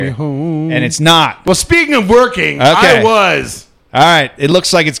And it's not. Well, speaking of working, Okay. I was. All right. It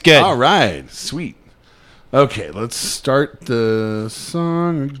looks like it's good. All right. Sweet. Okay, let's start the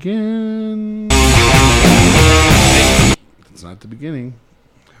song again. It's not the beginning.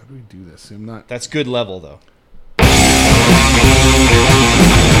 How do we do this? I'm not. That's good level, though.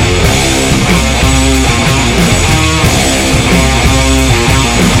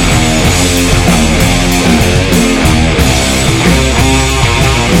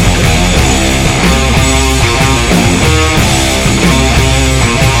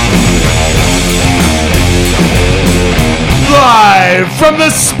 Live from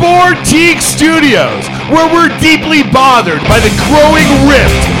the Sportique Studios, where we're deeply bothered by the growing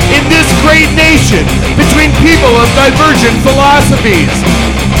rift in this great nation between people of divergent philosophies.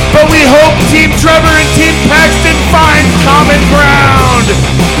 But we hope Team Trevor and Team Paxton find common ground.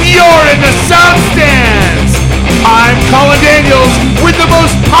 You're in the South Stands. I'm Colin Daniels with the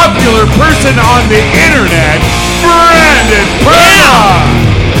most popular person on the internet, Brandon Perla.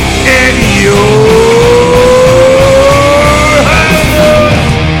 And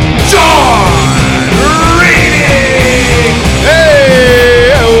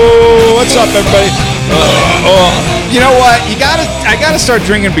What's up, everybody? You know what? I gotta start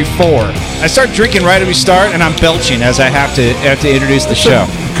drinking before. I start drinking right as we start, and I'm belching as I have to introduce the show.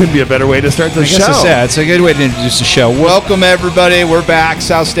 Couldn't be a better way to start the show. It's a good way to introduce the show. Welcome, everybody. We're back.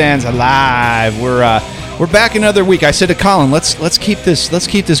 South Stands Alive. We're back another week. I said to Colin, let's keep this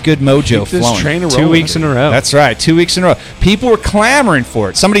good mojo flowing. Train 2 weeks in a row. That's right, 2 weeks in a row. People were clamoring for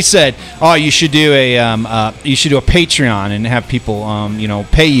it. Somebody said, "Oh, you should do a Patreon and have people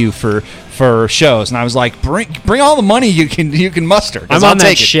pay you for shows." And I was like, "Bring all the money you can muster." I'm on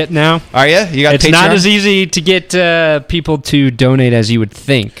that shit now. Are you? You got It's Patreon? not as easy to get people to donate as you would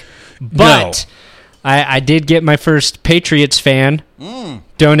think, but I did get my first Patriots fan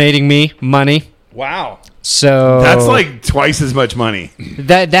donating me money. Wow. So That's like twice as much money.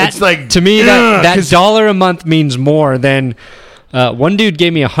 that it's like, to me that 'cause- dollar a month means more than one dude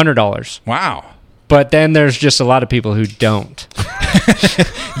gave me $100. Wow. But then there's just a lot of people who don't.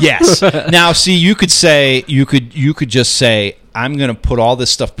 Yes. Now, see, you could just say, I'm going to put all this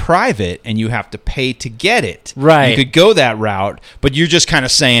stuff private, and you have to pay to get it. Right. You could go that route, but you're just kind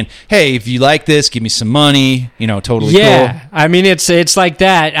of saying, hey, if you like this, give me some money. Totally Yeah, cool. I mean it's like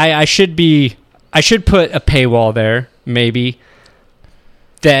that. I should put a paywall there, maybe.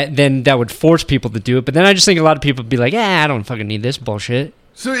 That would force people to do it. But then I just think a lot of people would be like, I don't fucking need this bullshit.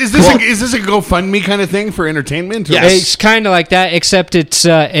 So is this a GoFundMe kind of thing for entertainment? Or? Yes. It's kind of like that, except it's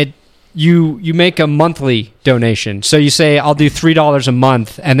you make a monthly donation. So you say, I'll do $3 a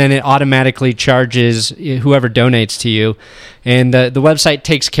month, and then it automatically charges whoever donates to you. And the website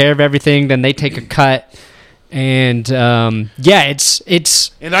takes care of everything. Then they take a cut. And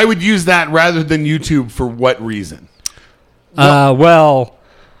it's. And I would use that rather than YouTube for what reason? Well,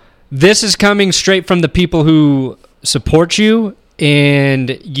 this is coming straight from the people who support you, and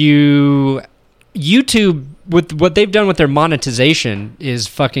YouTube, with what they've done with their monetization, is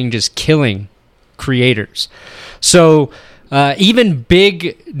fucking just killing creators. So even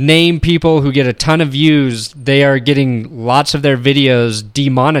big name people who get a ton of views, they are getting lots of their videos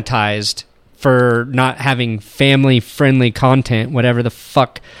demonetized for not having family-friendly content, whatever the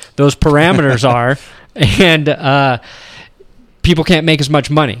fuck those parameters are, and people can't make as much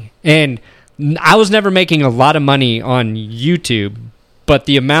money. And I was never making a lot of money on YouTube, but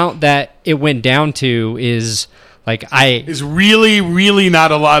the amount that it went down to is is really, really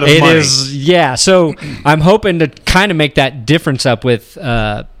not a lot of money. It is, yeah. So I'm hoping to kind of make that difference up with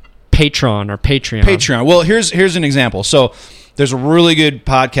Patreon. Patreon. Well, here's an example. So there's a really good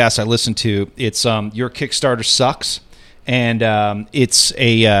podcast I listen to. It's Your Kickstarter Sucks. And they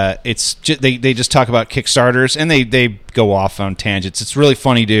just talk about Kickstarters, and they go off on tangents. It's really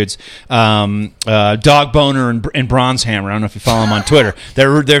funny, dudes. Dog Boner and Bronze Hammer. I don't know if you follow them on Twitter.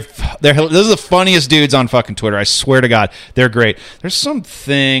 They're those are the funniest dudes on fucking Twitter. I swear to God, they're great. There's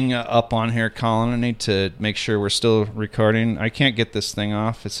something up on here, Colin. I need to make sure we're still recording. I can't get this thing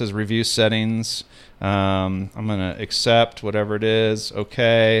off. It says review settings. I'm gonna accept whatever it is.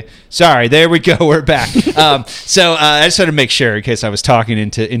 Okay, sorry. There we go. We're back. So I just had to make sure in case I was talking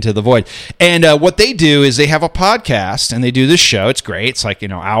into the void. And what they do is they have a podcast and they do this show. It's great. It's like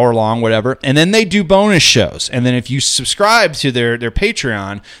hour long, whatever. And then they do bonus shows. And then if you subscribe to their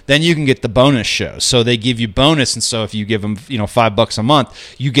Patreon, then you can get the bonus shows. So they give you bonus. And so if you give them $5 a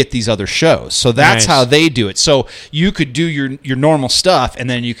month, you get these other shows. So that's Nice. how they do it. So you could do your normal stuff, and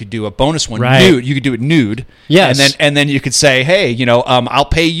then you could do a bonus one. Right. Nude. You could do it nude. Yes. And then you could say, hey, I'll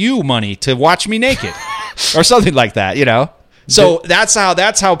pay you money to watch me naked, or something like that. So that's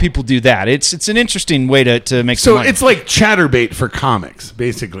how people do that. It's an interesting way to make some So money. it's like Chatterbait for comics,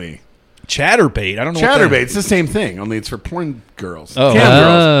 basically. Chatterbait. I don't know. Chatterbait's the same thing, only it's for porn girls, Oh. cam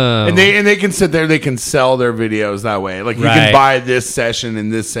Oh. girls, and they can sit there, they can sell their videos that way. Like you Right. can buy this session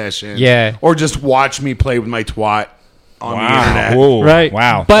and this session, Yeah. or just watch me play with my twat on the Wow. internet. Whoa. Right.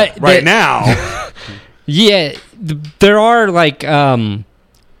 Wow. But Right now, yeah, there are like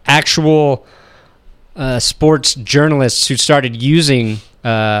actual sports journalists who started using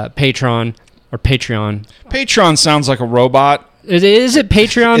Patreon or Patreon. Patreon sounds like a robot. Is it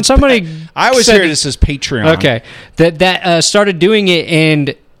Patreon? It's Somebody I always said- hear this as Patreon. Okay, that started doing it,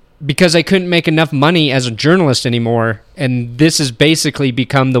 and because they couldn't make enough money as a journalist anymore, and this has basically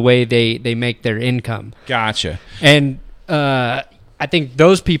become the way they make their income. Gotcha. And I think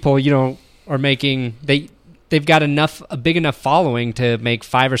those people, are making they've got a big enough following to make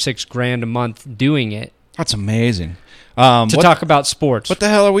 $5 or $6 grand a month doing it That's amazing. to talk about sports. What the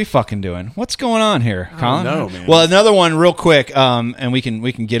hell are we fucking doing? What's going on here, Colin? know, man. Well, another one real quick, and we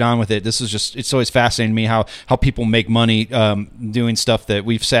can get on with it. This is just, it's always fascinating to me how people make money doing stuff that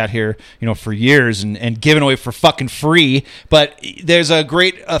we've sat here, for years and given away for fucking free. But there's a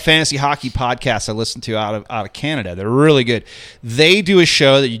great fantasy hockey podcast I listen to out of Canada. They're really good. They do a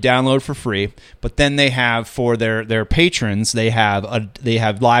show that you download for free, but then they have for their patrons, they have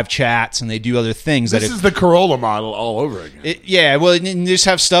live chats and they do other things. this is the Corolla model all over again. Well, and you just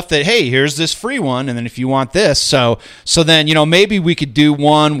have stuff that, hey, here's this free one, and then if you want this, so then maybe we could do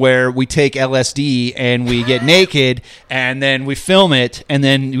one where we take LSD and we get naked, and then we film it, and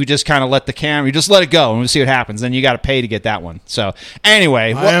then we just kind of let it go, and we see what happens. Then you got to pay to get that one. So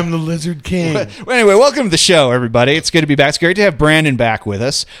anyway, I am the Lizard King. Anyway, welcome to the show, everybody. It's good to be back. It's great to have Brandon back with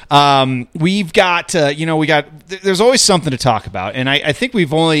us. We've got, there's always something to talk about, and I think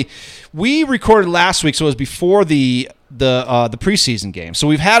we recorded last week, so it was before the preseason game. So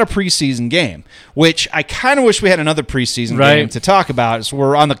we've had a preseason game, which I kind of wish we had another preseason game to talk about. So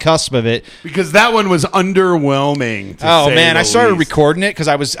we're on the cusp of it. Because that one was underwhelming. Oh say man, the I started least. recording it because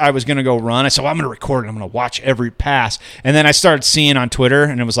I was going to go run. I said, well, I'm going to record it. I'm going to watch every pass. And then I started seeing on Twitter,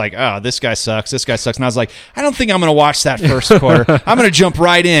 and it was like, oh, this guy sucks. This guy sucks. And I was like, I don't think I'm going to watch that first quarter. I'm going to jump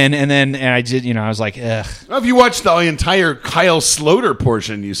right in. And I did. I was like, ugh. Well, if you watched the entire Kyle Sloter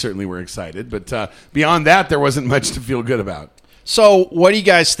portion, you certainly were excited. But beyond that, there wasn't much to feel good about. So, what do you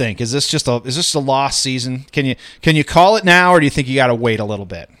guys think? Is this just a lost season? Can you call it now, or do you think you got to wait a little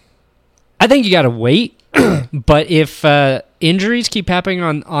bit? I think you got to wait, but if injuries keep happening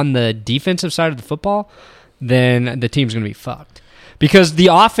on the defensive side of the football, then the team's going to be fucked. Because the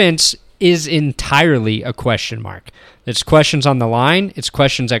offense is entirely a question mark. It's questions on the line, it's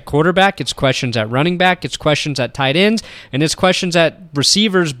questions at quarterback, it's questions at running back, it's questions at tight ends, and it's questions at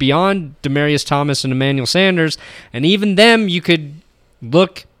receivers beyond Demaryius Thomas and Emmanuel Sanders. And even them, you could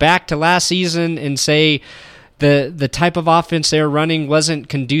look back to last season and say the type of offense they were running wasn't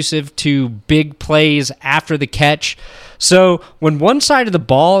conducive to big plays after the catch. So when one side of the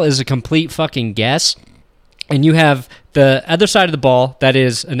ball is a complete fucking guess, and you have the other side of the ball that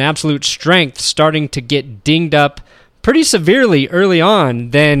is an absolute strength starting to get dinged up pretty severely early on,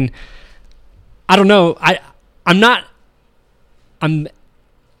 then I don't know. I'm not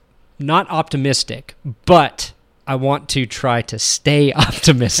optimistic, but I want to try to stay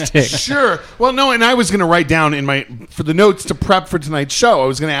optimistic. Sure. Well, no, and I was going to write down for the notes to prep for tonight's show, I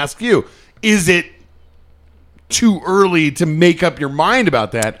was going to ask you, is it too early to make up your mind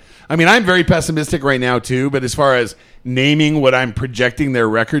about that? I mean, I'm very pessimistic right now too, but as far as naming what I'm projecting their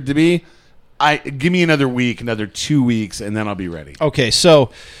record to be, give me another week, another 2 weeks, and then I'll be ready. Okay,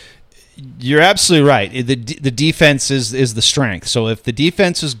 so you're absolutely right. The defense is the strength. So if the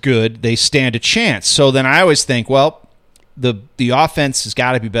defense is good, they stand a chance. So then I always think, well, the offense has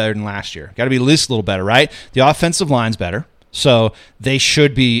got to be better than last year. Got to be at least a little better, right? The offensive line's better. So they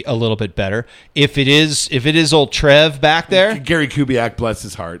should be a little bit better. If it is old Trev back there, Gary Kubiak, bless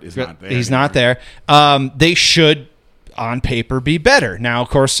his heart, is not there. He's not there. They should, on paper, be better. Now, of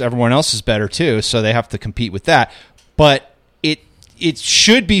course, everyone else is better too, so they have to compete with that. But it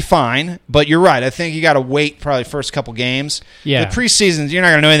should be fine. But you're right. I think you got to wait probably first couple games. Yeah. The preseason, you're not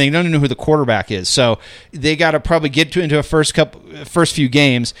going to know anything. You don't even know who the quarterback is. So they got to probably get into a first few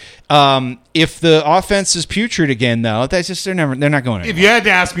games. If the offense is putrid again, though, that's just they're not going anywhere. If you had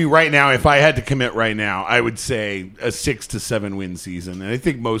to ask me right now, if I had to commit right now, I would say a 6 to 7 win season. And I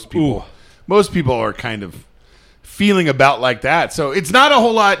think most people are kind of feeling about like that. So it's not a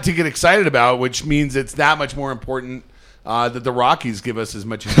whole lot to get excited about, which means it's that much more important that the Rockies give us as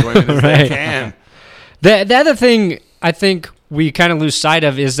much enjoyment as they can. The other thing I think we kind of lose sight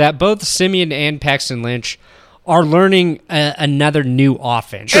of is that both Simeon and Paxton Lynch are learning another new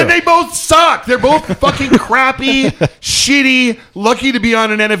offense. And they both suck. They're both fucking crappy, shitty, lucky to be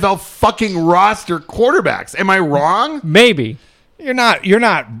on an NFL fucking roster quarterbacks. Am I wrong? Maybe. You're not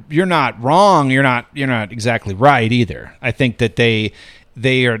wrong. You're not exactly right either. I think that they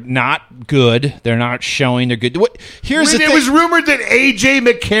are not good. They're not showing they're good. Here's the thing. It was rumored that A.J.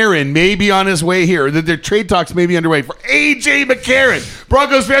 McCarron may be on his way here, that their trade talks may be underway for A.J. McCarron.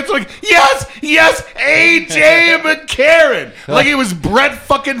 Broncos fans are like, yes, A.J. McCarron. Like it was Brett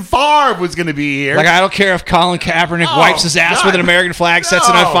fucking Favre was going to be here. Like, I don't care if Colin Kaepernick wipes his ass with an American flag, sets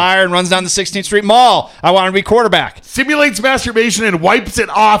it on fire, and runs down the 16th Street Mall. I want him to be quarterback. Simulates masturbation and wipes it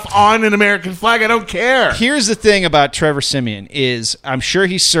off on an American flag. I don't care. Here's the thing about Trevor Siemian is I'm sure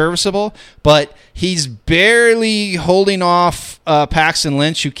he's serviceable, but he's barely holding off Paxton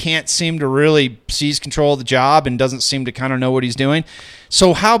Lynch, who can't seem to really seize control of the job and doesn't seem to kind of know what he's doing.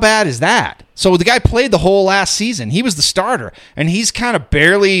 So how bad is that? So the guy played the whole last season. He was the starter, and he's kind of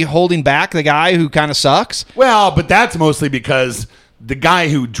barely holding back the guy who kind of sucks. Well, but that's mostly because the guy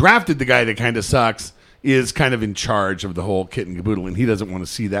who drafted the guy that kind of sucks is kind of in charge of the whole kit and caboodle, and he doesn't want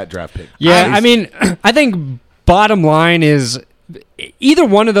to see that draft pick. Yeah, I mean, I think bottom line is either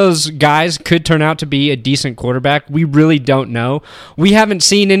one of those guys could turn out to be a decent quarterback. We really don't know. We haven't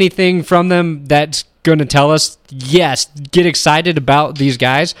seen anything from them that's going to tell us, yes, get excited about these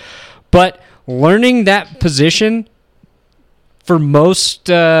guys. But learning that position for most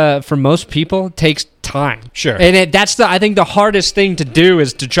people takes time. Sure. And I think the hardest thing to do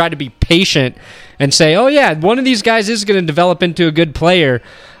is to try to be patient and say, oh yeah, one of these guys is going to develop into a good player,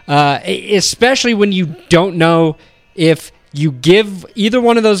 especially when you don't know if you give either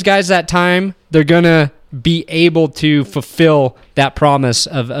one of those guys that time, they're going to be able to fulfill that promise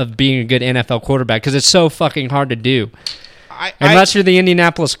of being a good NFL quarterback, because it's so fucking hard to do. Unless you're the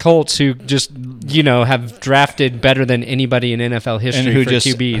Indianapolis Colts, who just, have drafted better than anybody in NFL history and who for just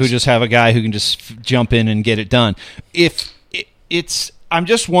QBs. Who just have a guy who can just jump in and get it done. I'm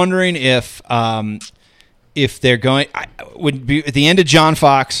just wondering if they're going. Would be at the end of John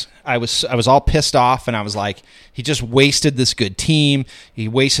Fox. I was all pissed off, and I was like, he just wasted this good team. He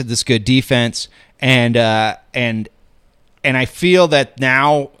wasted this good defense, and I feel that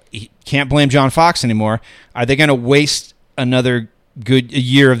now he can't blame John Fox anymore. Are they going to waste another good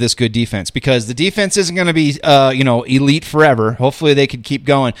year of this good defense? Because the defense isn't going to be elite forever. Hopefully they could keep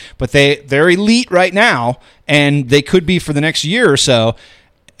going, but they're elite right now, and they could be for the next year or so.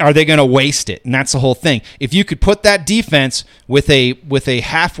 Are they going to waste it? And that's the whole thing. If you could put that defense with a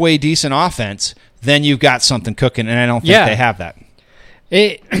halfway decent offense, then you've got something cooking, and I don't think they have that.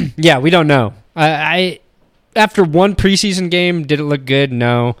 We don't know. After one preseason game, did it look good?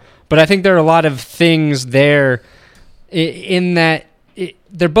 No. But I think there are a lot of things there in that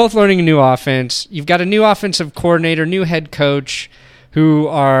they're both learning a new offense. You've got a new offensive coordinator, new head coach,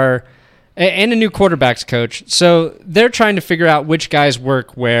 and a new quarterbacks coach. So they're trying to figure out which guys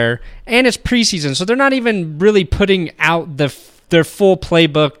work where, and it's preseason, so they're not even really putting out their full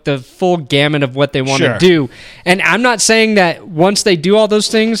playbook, the full gamut of what they want to do. And I'm not saying that once they do all those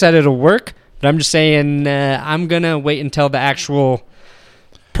things that it'll work, but I'm just saying I'm going to wait until the actual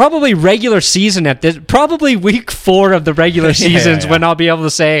probably regular season probably week 4 of the regular seasons when I'll be able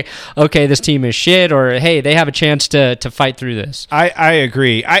to say, okay, this team is shit, or hey, they have a chance to fight through this. I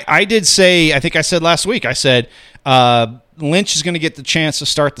agree. I did say, I think I said last week, I said Lynch is going to get the chance to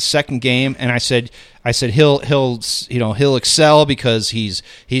start the second game, and I said he'll excel because he's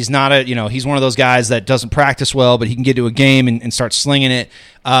not he's one of those guys that doesn't practice well, but he can get to a game and start slinging it.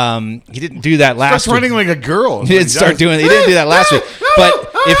 He didn't do that last week. Starts running like a girl. He didn't start doing it. He didn't do that last week. But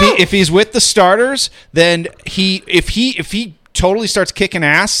if he's with the starters, then if he totally starts kicking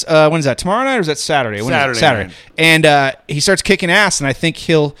ass. When is that? Tomorrow night or is that Saturday? Saturday. And he starts kicking ass, and I think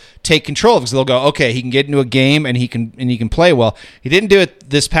he'll take control because they'll go, okay, he can get into a game and he can play well. He didn't do it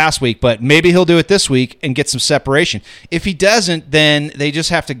this past week, but maybe he'll do it this week and get some separation. If he doesn't, then they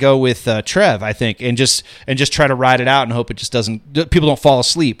just have to go with Trev, I think, and just try to ride it out and hope it just people don't fall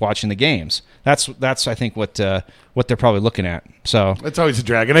asleep watching the games. That's I think what they're probably looking at. So it's always a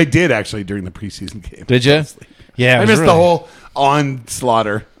drag, and I did actually during the preseason game. Did you? Yeah, I missed the whole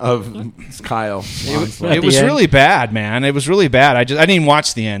onslaughter of Kyle. It was really bad, man. It was really bad. I didn't even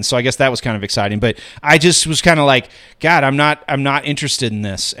watch the end, so I guess that was kind of exciting. But I just was kind of like, God, I'm not interested in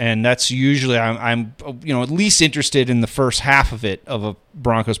this, and that's usually I'm at least interested in the first half of a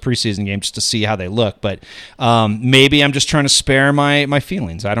Broncos preseason game just to see how they look. But maybe I'm just trying to spare my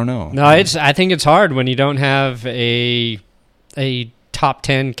feelings. I don't know. No, I think it's hard when you don't have a top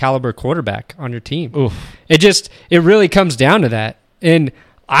 10 caliber quarterback on your team. Oof. It really comes down to that. And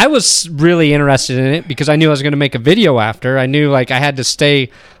I was really interested in it because I knew I was going to make a video after. I knew like I had to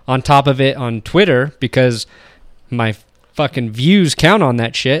stay on top of it on Twitter because my fucking views count on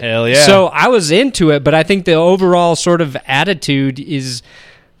that shit. Hell yeah. So I was into it, but I think the overall sort of attitude is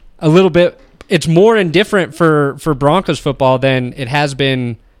a little bit, it's more indifferent for Broncos football than it has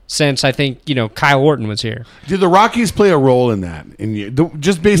been since I think, Kyle Orton was here. Do the Rockies play a role in that?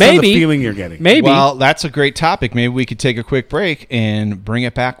 Just based on the feeling you're getting? Maybe. Well, that's a great topic. Maybe we could take a quick break and bring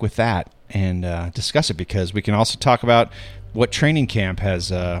it back with that and discuss it, because we can also talk about what training camp has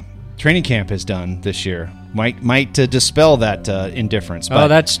done this year. Might dispel that indifference. Oh,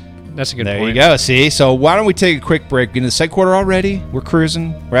 that's a good point. There you go. See? So why don't we take a quick break? We're in the second quarter already. We're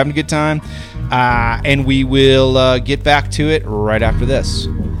cruising. We're having a good time. And we will get back to it right after this.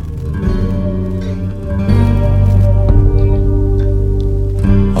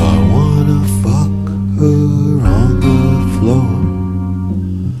 Her on the floor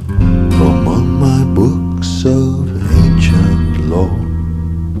among my books of ancient lore,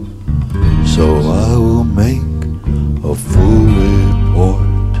 so I will make a full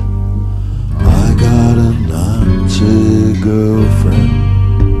report. I got a Nazi girlfriend.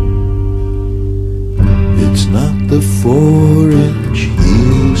 It's not the 4-inch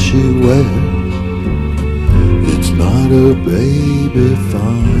heel she wears, it's not her baby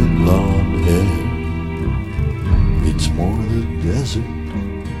fine blonde hair. It's more the desert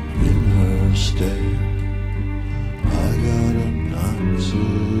in her stare. I got a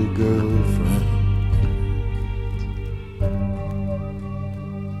Nazi girlfriend.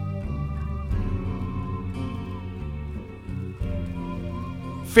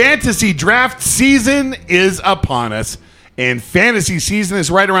 Fantasy draft season is upon us, and fantasy season is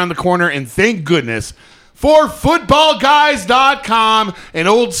right around the corner, and thank goodness for FootballGuys.com, an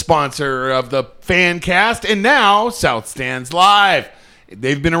old sponsor of the Fancast, and now South Stands Live.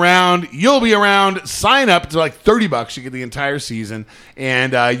 They've been around. You'll be around. Sign up. It's like $30. You get the entire season,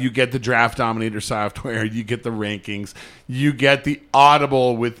 and you get the Draft Dominator software. You get the rankings. You get the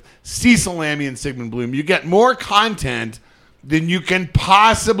Audible with Cecil Lammy and Sigmund Bloom. You get more content than you can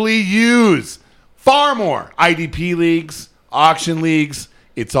possibly use. Far more. IDP leagues, auction leagues.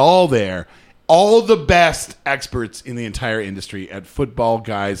 It's all there. All the best experts in the entire industry at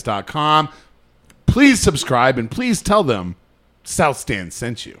footballguys.com. Please subscribe and please tell them South Stand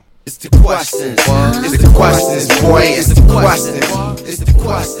sent you. It's the questions. It's the questions, boy. It's the questions. It's the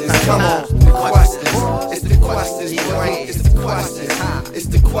questions. Come on. The questions. It's the questions, boy. It's the questions. It's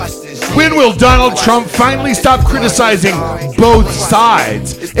the questions. When will Donald Trump finally stop criticizing both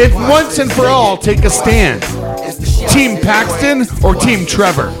sides and once and for all take a stand? Team Paxton or Team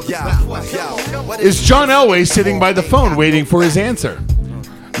Trevor? Is John Elway sitting by the phone waiting for his answer?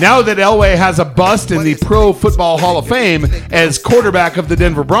 Now that Elway has a bust in the Pro Football Hall of Fame as quarterback of the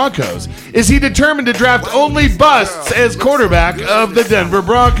Denver Broncos, is he determined to draft only busts as quarterback of the Denver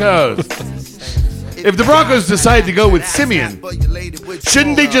Broncos? If the Broncos decide to go with Simeon,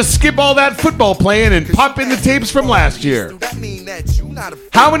 shouldn't they just skip all that football playing and pop in the tapes from last year?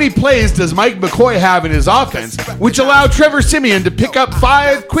 How many plays does Mike McCoy have in his offense which allow Trevor Simeon to pick up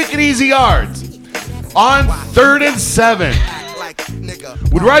 5 quick and easy yards on 3rd and 7?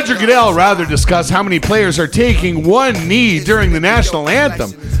 Would Roger Goodell rather discuss how many players are taking 1 knee during the national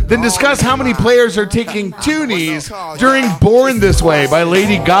anthem than discuss how many players are taking 2 knees during Born This Way by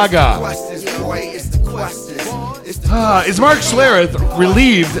Lady Gaga? Is Mark Schlereth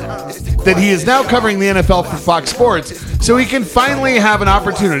relieved that he is now covering the NFL for Fox Sports so he can finally have an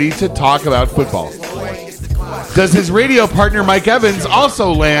opportunity to talk about football? Does his radio partner Mike Evans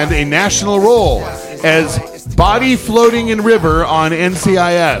also land a national role as body floating in river on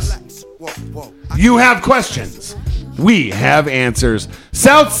NCIS? You have questions. We have answers.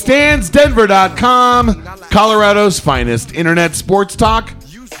 SouthStandsDenver.com, Colorado's finest internet sports talk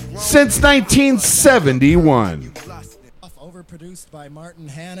since 1971. Overproduced by Martin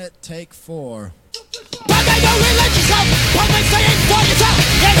Hannett, take 4.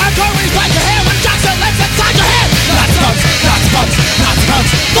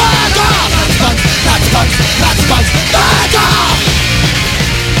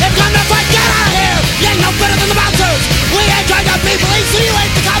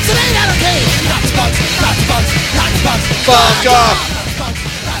 Fuck off.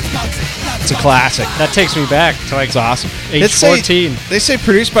 It's a classic. That takes me back to like It's awesome. age 14. They say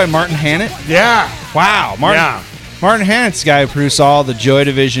produced by Martin Hannett. Yeah. Wow, Martin. Yeah. Martin Hannett's the guy who produced all the Joy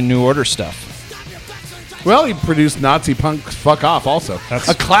Division New Order stuff. Well, he produced Nazi Punk Fuck Off also. That's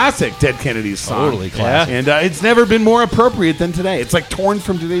a classic Dead Kennedys song. Totally classic. And it's never been more appropriate than today. It's like torn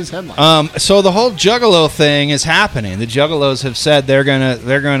from today's headline. So the whole Juggalo thing is happening. The Juggalos have said they're gonna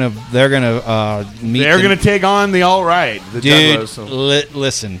meet. They're going to take on the alt-right. The Dude, Juggalos, so.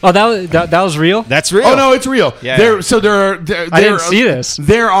 listen. Oh, that was real? That's real. Oh no, it's real. Yeah. I didn't see this.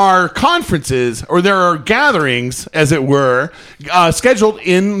 There are conferences or there are gatherings, as it were, scheduled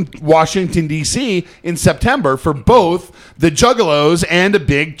in Washington D.C. in September for both the Juggalos and a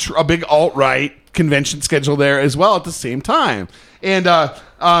big alt-right convention scheduled there as well at the same time. And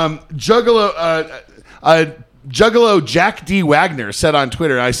Juggalo Jack D. Wagner said on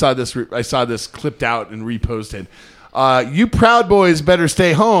Twitter, I saw this clipped out and reposted. You Proud Boys better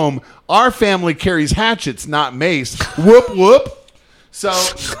stay home. Our family carries hatchets, not mace. Whoop, whoop. So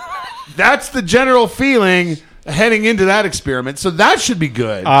that's the general feeling heading into that experiment. So that should be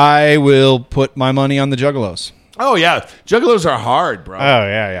good. I will put my money on the Juggalos. Oh, yeah. Juggalos are hard, bro. Oh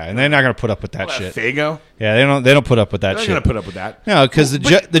yeah, and they're not going to put up with that shit. Fago? Yeah, they don't put up with that They're shit. going to put up with that. No, because the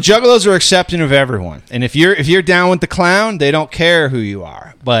Juggalos are accepting of everyone, and if you're down with the clown, they don't care who you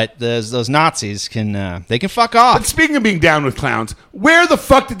are. But those Nazis can fuck off. But speaking of being down with clowns, where the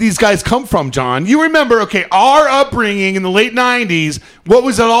fuck did these guys come from, John? You remember, okay, our upbringing in the late 90s, what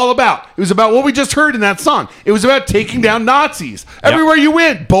was it all about? It was about what we just heard in that song. It was about taking down Nazis. Everywhere you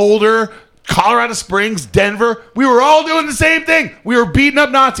went, Boulder, Colorado Springs, Denver, we were all doing the same thing. We were beating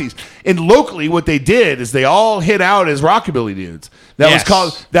up Nazis. And locally, what they did is they all hit out as rockabilly dudes. That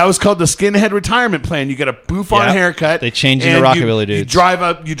was called the skinhead retirement plan. You get a boof-on haircut. They change into rockabilly dudes.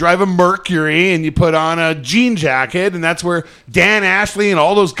 You drive a Mercury and you put on a jean jacket, and that's where Dan Ashley and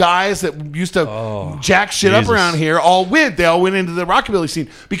all those guys that used to jack shit up around here all went. They all went into the rockabilly scene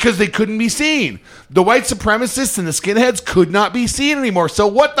because they couldn't be seen. The white supremacists and the skinheads could not be seen anymore. So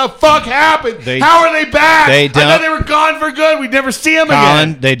what the fuck happened? How are they back? I thought they were gone for good. We'd never see them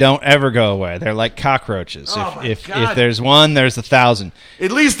again. They don't ever go away. They're like cockroaches. If there's one, there's 1,000.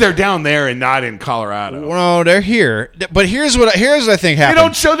 At least they're down there and not in Colorado. No, they're here. But here's what I think happened. They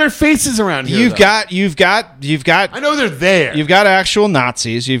don't show their faces around here. You've got. I know they're there. You've got actual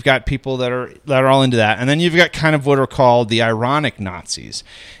Nazis. You've got people that are all into that, and then you've got kind of what are called the ironic Nazis.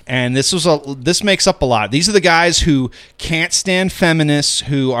 And this makes up a lot. These are the guys who can't stand feminists,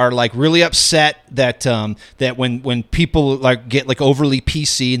 who are like really upset that when people like get like overly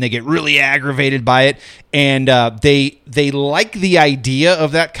PC and they get really aggravated by it, and they like the idea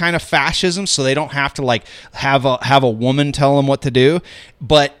of that kind of fascism, so they don't have to like have a woman tell them what to do.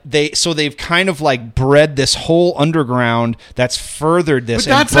 But they've kind of like bred this whole underground that's furthered this.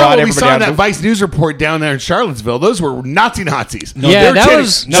 But that's not what we saw in that Vice News report down there in Charlottesville. Those were Nazis. No, yeah, that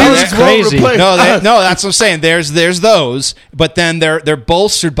was crazy. No, that's what I'm saying. There's those, but then they're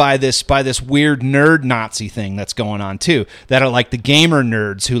bolstered by this weird nerd Nazi thing that's going on too. That are like the gamer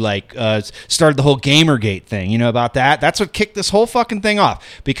nerds who like started the whole Gamergate thing. You know about that? That's what kicked this whole fucking thing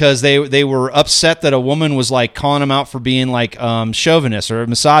off, because they were upset that a woman was like calling them out for being like chauvinist or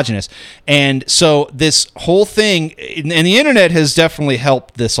misogynist. And so this whole thing, and the internet has definitely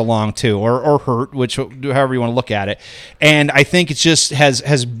helped this along too, or hurt, however you want to look at it. And I think it just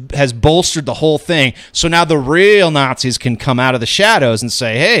has bolstered the whole thing. So now the real Nazis can come out of the shadows and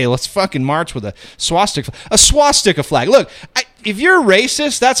say, hey, let's fucking march with a swastika flag. Look, if you're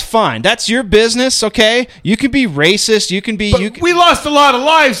racist, that's fine. That's your business, okay? You can be racist. You can be. We lost a lot of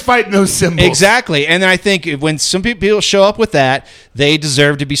lives fighting those symbols. Exactly. And I think when some people show up with that, they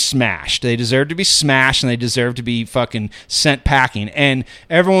deserve to be smashed. They deserve to be smashed, and they deserve to be fucking sent packing. And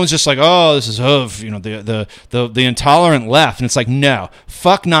everyone's just like, oh, this is the intolerant left. And it's like, no,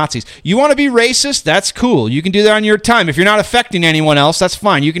 fuck Nazis. You want to be racist? That's cool. You can do that on your time. If you're not affecting anyone else, that's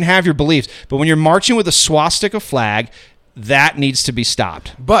fine. You can have your beliefs. But when you're marching with a swastika flag, that needs to be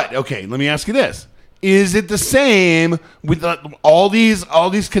stopped. But okay, let me ask you this: is it the same with all these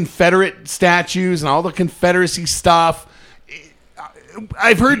Confederate statues and all the Confederacy stuff?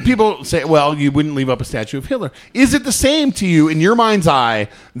 I've heard people say, "Well, you wouldn't leave up a statue of Hitler." Is it the same to you in your mind's eye,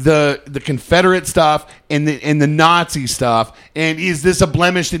 the Confederate stuff and the Nazi stuff? And is this a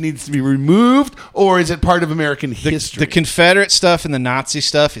blemish that needs to be removed, or is it part of American history? The Confederate stuff and the Nazi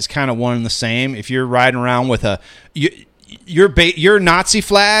stuff is kind of one and the same. If you're riding around with your Nazi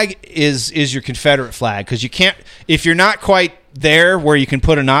flag is your Confederate flag, because you can't, if you're not quite there where you can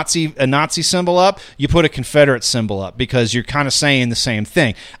put a Nazi symbol up, you put a Confederate symbol up, because you're kind of saying the same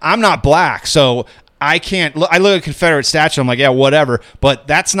thing. I'm not black, so I can't. I look at a Confederate statue, I'm like, yeah, whatever. But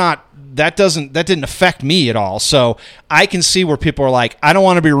that's not that didn't affect me at all. So I can see where people are like, I don't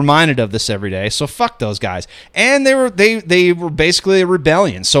want to be reminded of this every day. So fuck those guys. And they were basically a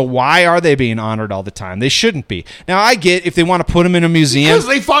rebellion. So why are they being honored all the time? They shouldn't be. Now I get if they want to put them in a museum because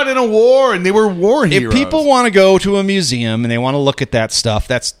they fought in a war and they were war heroes. If people want to go to a museum and they want to look at that stuff,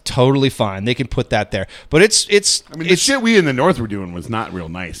 that's totally fine. They can put that there. But it's the shit we in the North were doing was not real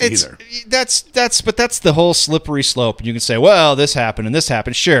nice either. That's the whole slippery slope. And you can say, well, this happened and this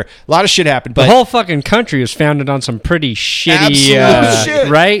happened. Sure, a lot of shit happened, but the whole fucking country was founded on some pretty shitty shit.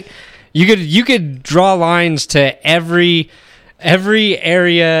 Right? You could draw lines to every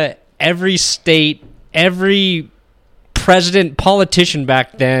area, every state, every president, politician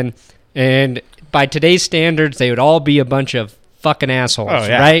back then, and by today's standards, they would all be a bunch of fucking assholes,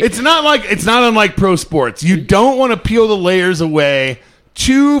 right? It's not unlike pro sports. You don't want to peel the layers away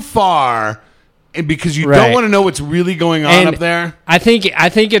too far, and because you don't want to know what's really going on up there. I think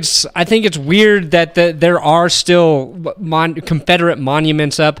it's weird that there are still Confederate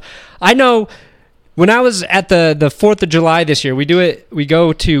monuments up. I know when I was at the 4th of July this year, we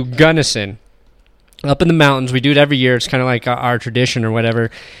go to Gunnison up in the mountains. We do it every year. It's kind of like our tradition or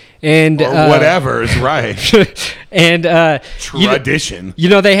whatever. And whatever is right. And tradition.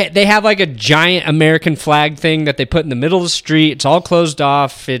 They have like a giant American flag thing that they put in the middle of the street. It's all closed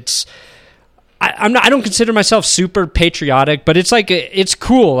off. I don't consider myself super patriotic, but it's like it's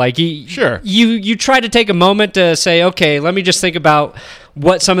cool. Like you try to take a moment to say, okay, let me just think about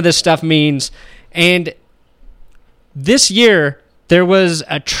what some of this stuff means. And this year there was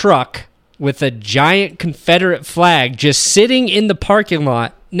a truck with a giant Confederate flag just sitting in the parking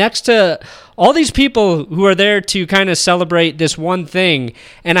lot next to all these people who are there to kind of celebrate this one thing.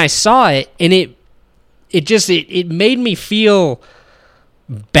 And I saw it, and it made me feel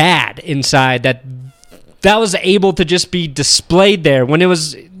bad inside that was able to just be displayed there when it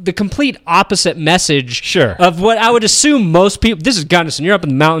was the complete opposite message of what I would assume most people. This is Gunnison. You're up in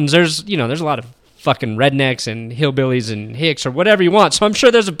the mountains. There's a lot of fucking rednecks and hillbillies and hicks or whatever you want. So I'm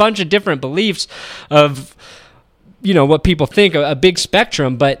sure there's a bunch of different beliefs of what people think, a big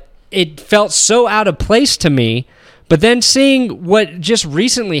spectrum, but it felt so out of place to me. But then seeing what just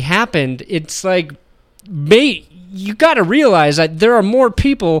recently happened, it's like, you got to realize that there are more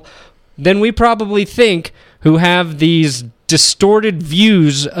people than we probably think who have these distorted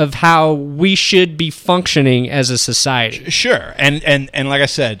views of how we should be functioning as a society. Sure. And like I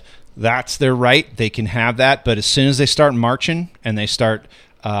said, that's their right. They can have that. But as soon as they start marching and they start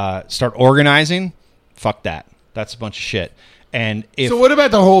organizing, fuck that. That's a bunch of shit. And so what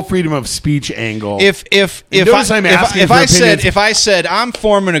about the whole freedom of speech angle? If I said I'm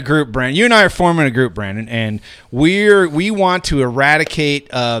forming a group, Brandon, you and I are forming a group, Brandon, and we want to eradicate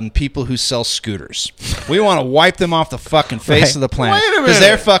people who sell scooters. We want to wipe them off the fucking face of the planet because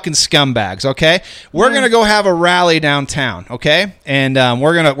they're fucking scumbags. Okay, we're gonna go have a rally downtown. Okay, and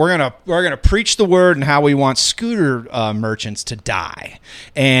we're gonna preach the word and how we want scooter merchants to die.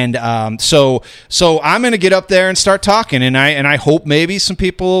 And so I'm gonna get up there and start talking, and I hope maybe some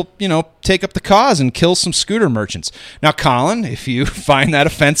people, take up the cause and kill some scooter merchants. Now, Colin, if you find that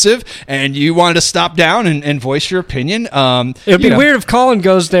offensive and you wanted to stop down and voice your opinion, it'd be weird if Colin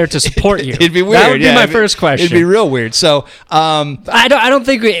goes there to support you. It'd be weird. That would be my first question. It'd be real weird. So, I don't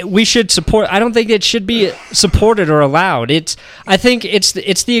think we should support. I don't think it should be supported or allowed. I think it's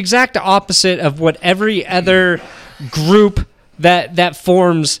the exact opposite of what every other group that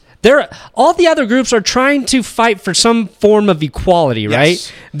forms. All the other groups are trying to fight for some form of equality, right?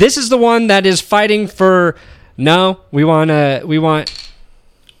 Yes. This is the one that is fighting for. No, we want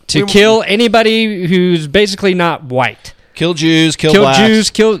to kill anybody who's basically not white. Kill Jews, kill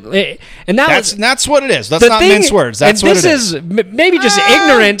blacks. And that's what it is. Let's not mince words. That's what it is. This is maybe just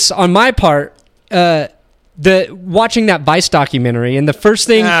ignorance on my part. Watching that Vice documentary, and the first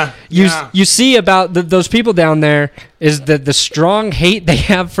thing you see about those people down there is the strong hate they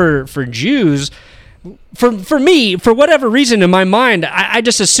have for Jews. For me, for whatever reason in my mind, I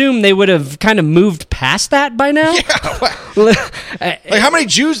just assume they would have kind of moved past that by now. Yeah. Like how many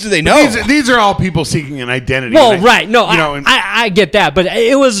Jews do they know? These are all people seeking an identity. Well, right. No, I get that, but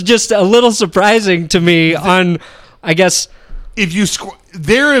it was just a little surprising to me on, I guess.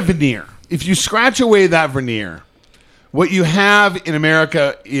 They're a veneer. If you scratch away that veneer, what you have in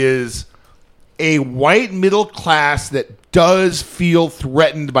America is a white middle class that does feel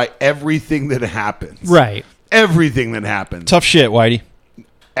threatened by everything that happens. Right. Everything that happens. Tough shit, Whitey.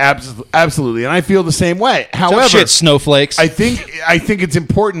 Absolutely. And I feel the same way. However, tough shit, snowflakes. I think it's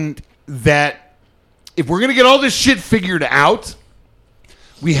important that if we're going to get all this shit figured out,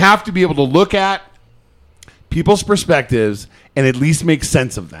 we have to be able to look at people's perspectives and at least make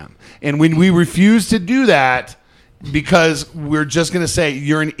sense of them. And when we refuse to do that because we're just going to say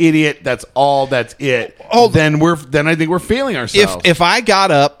you're an idiot, that's it. Then I think we're failing ourselves. If I got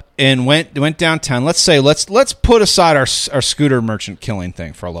up and went downtown, let's put aside our scooter merchant killing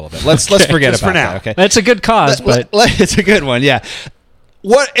thing for a little bit. Let's forget just about for now. that. Okay, That's a good cause, but it's a good one. Yeah.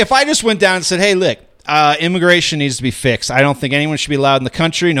 What if I just went down and said, "Hey, look, immigration needs to be fixed. I don't think anyone should be allowed in the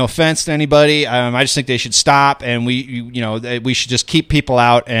country. No offense to anybody. I just think they should stop, and we should just keep people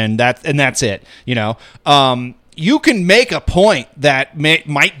out, and that's it. You can make a point that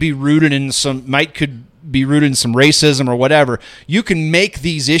might be rooted in some racism or whatever. You can make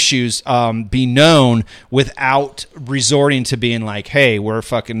these issues be known without resorting to being like, hey, we're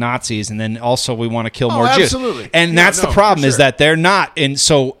fucking Nazis, and then also we want to kill more Jews. Absolutely. And that's the problem, is that they're not. And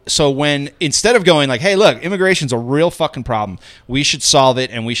so when, instead of going like, hey, look, immigration's a real fucking problem, we should solve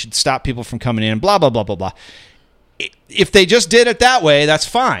it and we should stop people from coming in, blah, blah, blah, blah, blah. If they just did it that way, that's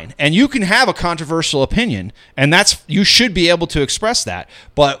fine. And you can have a controversial opinion, and you should be able to express that.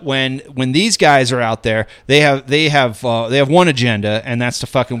 But when these guys are out there, they have one agenda, and that's to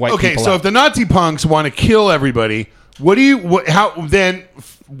fucking wipe people out. Okay, so if the Nazi punks want to kill everybody, frame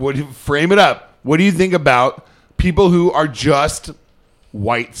it up. What do you think about people who are just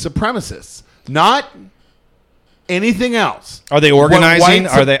white supremacists, not anything else? Are they organizing?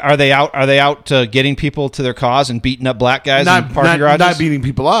 Are they out getting people to their cause and beating up black guys in parking garages? Not beating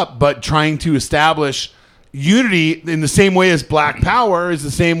people up, but trying to establish unity in the same way as Black Power is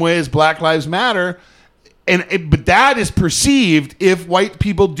the same way as Black Lives Matter. But that is perceived, if white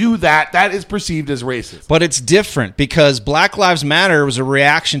people do that is perceived as racist. But it's different, because Black Lives Matter was a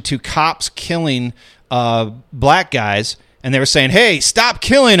reaction to cops killing black guys, and they were saying, hey, stop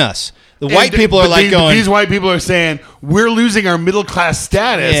killing us. White people are going... These white people are saying, we're losing our middle-class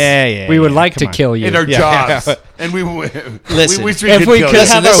status. Yeah. We would like to kill you. In our jobs. And listen, we if we could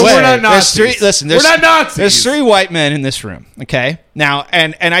have our way. We're not Nazis. We're not Nazis. There's 3 white men in this room, okay? Now,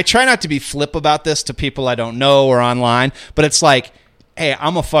 and I try not to be flip about this to people I don't know or online, but it's like, hey,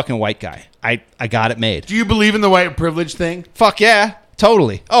 I'm a fucking white guy. I got it made. Do you believe in the white privilege thing? Fuck yeah.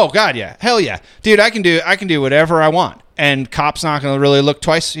 Totally. Oh, God, yeah. Hell yeah. Dude, I can do whatever I want. And cop's not going to really look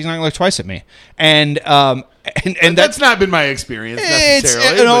twice. He's not going to look twice at me. And that's not been my experience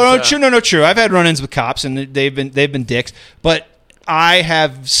necessarily. No, true. I've had run-ins with cops, and they've been dicks. But I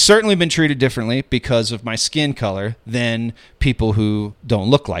have certainly been treated differently because of my skin color than people who don't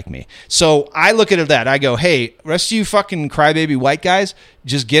look like me. So I look at that. I go, hey, rest of you fucking crybaby white guys,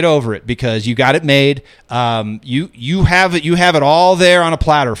 just get over it, because you got it made. You have it all there on a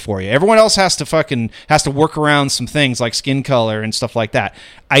platter for you. Everyone else has to work around some things like skin color and stuff like that.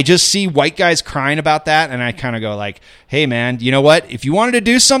 I just see white guys crying about that, and I kind of go like, hey man, you know what? If you wanted to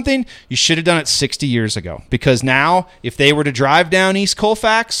do something, you should have done it 60 years ago. Because now, if they were to drive down East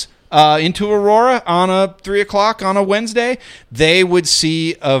Colfax into Aurora on a 3 o'clock on a Wednesday, they would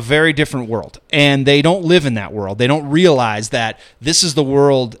see a very different world. And they don't live in that world. They don't realize that this is the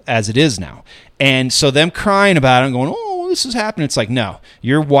world as it is now. And so them crying about it and going, oh, this is happening. It's like, no,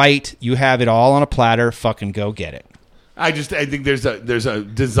 you're white. You have it all on a platter. Fucking go get it. I think there's a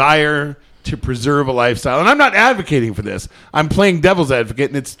desire to preserve a lifestyle. And I'm not advocating for this. I'm playing devil's advocate,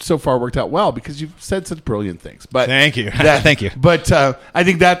 and it's so far worked out well because you've said such brilliant things. But thank you. Thank you. But I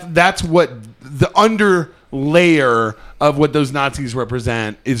think that's what the under layer of what those Nazis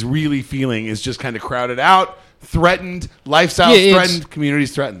represent is really feeling, is just kind of crowded out, threatened, lifestyles threatened,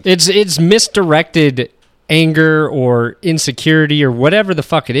 communities threatened. It's misdirected anger or insecurity or whatever the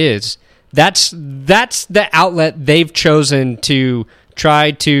fuck it is. That's the outlet they've chosen to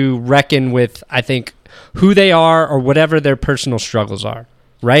try to reckon with, I think, who they are or whatever their personal struggles are,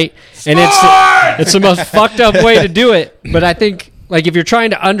 right? And it's the most fucked up way to do it. But I think, like, if you're trying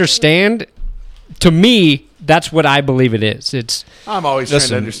to understand, to me, that's what I believe it is. I'm always trying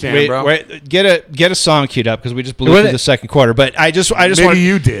to understand, bro. Get a song queued up, because we just blew through the second quarter. But I just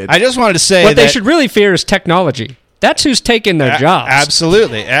you did. I just wanted to say what they should really fear is technology. That's who's taking their jobs.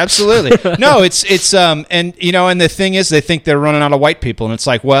 Absolutely. No, it's and the thing is, they think they're running out of white people, and it's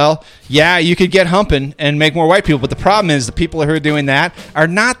like, well, yeah, you could get humping and make more white people, but the problem is the people who are doing that are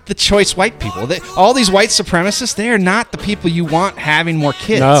not the choice white people. All these white supremacists, they are not the people you want having more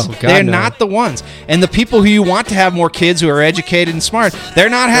kids. No, God, they're not the ones. And the people who you want to have more kids, who are educated and smart,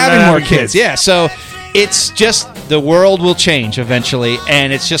 they're not having more kids. Yeah, so it's just, the world will change eventually,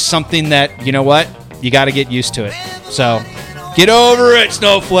 and it's just something that, you know what? You got to get used to it. So, get over it,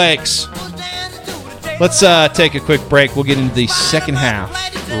 snowflakes. Let's take a quick break. We'll get into the second half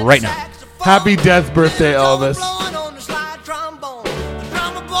right now. Happy death birthday, Elvis.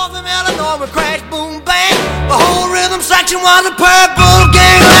 The whole rhythm section action was a purple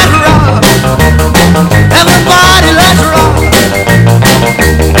gang, let's rock. Everybody, let's rock.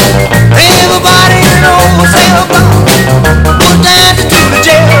 Everybody in old Sailor Block was dancing to the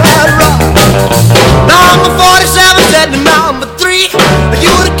jail, let's rock. Number 47 said to number 3,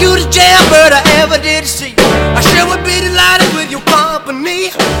 you the cutest jailbird I ever did see. I sure would be delighted with your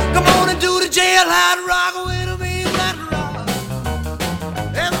company. Come on and do the jailhouse rock with me, let's rock.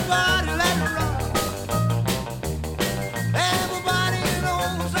 Everybody, let's rock. Everybody in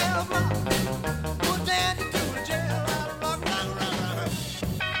old Sailor Block was dancing to the jailhouse rock, rock, rock, rock.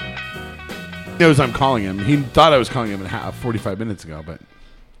 He knows I'm calling him. He thought I was calling him 45 minutes ago, but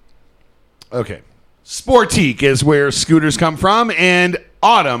okay. Sportique is where scooters come from, and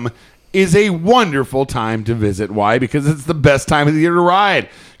autumn is a wonderful time to visit. Why? Because it's the best time of the year to ride.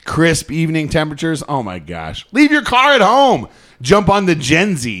 Crisp evening temperatures. Oh my gosh. Leave your car at home. Jump on the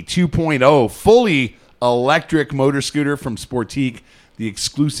Gen Z 2.0 fully electric motor scooter from Sportique, the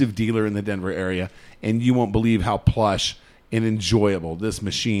exclusive dealer in the Denver area, and you won't believe how plush and enjoyable this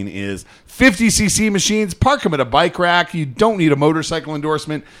machine is. 50cc machines, park them at a bike rack. You don't need a motorcycle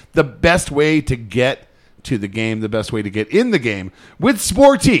endorsement. The best way to get to the game, the best way to get in the game with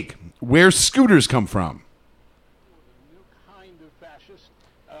Sportique, where scooters come from. New kind of fascist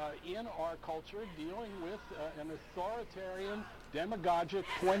in our culture, dealing with an authoritarian, demagogic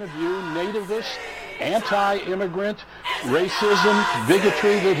point of view, nativist, anti-immigrant, racism,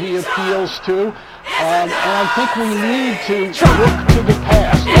 bigotry that he appeals to. And I think we need to look to the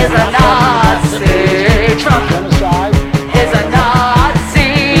past. Is a Nazi. Trump Genocide. is a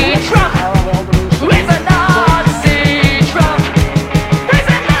Nazi. Trump Parallel to this. is a Nazi. Trump is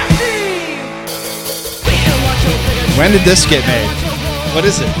a Nazi. When did this get made? What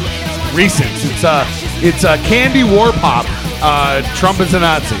is it? Recent. It's a candy war pop. Trump is a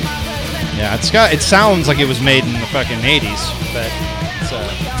Nazi. Yeah, it sounds like it was made in the fucking 80s, but it's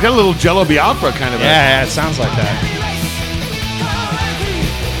It's got a little Jello Biafra kind of. yeah, it sounds like that.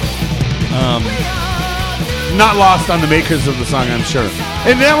 Not lost on the makers of the song, I'm sure.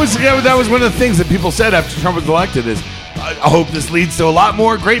 And that was one of the things that people said after Trump was elected is, I hope this leads to a lot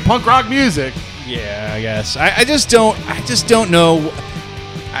more great punk rock music. Yeah, I guess. I just don't know.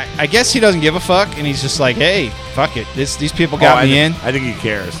 I guess he doesn't give a fuck, and he's just like, hey, fuck it. These people got me in. I think he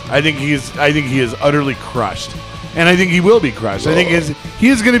cares. I think he is utterly crushed. And I think he will be crushed. I think he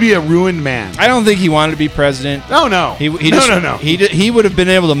is going to be a ruined man. I don't think he wanted to be president. No. No. He would have been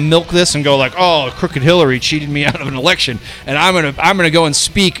able to milk this and go like, "Oh, crooked Hillary cheated me out of an election, and I'm gonna go and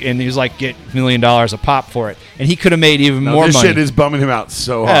speak." And he was like, "Get $1 million a pop for it," and he could have made even more this money. shit is bumming him out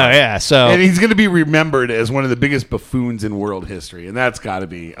so Oh hard. yeah, so And he's going to be remembered as one of the biggest buffoons in world history, and that's got to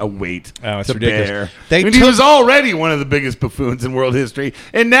be a weight it's to ridiculous. bear. He was already one of the biggest buffoons in world history,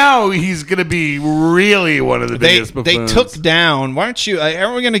 and now he's going to be really one of the biggest buffoons. They took down. Why aren't you?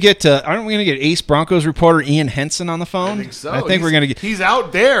 Aren't we going to get Ace Broncos reporter Ian Henson on the phone? I think so. I think we're going to get. He's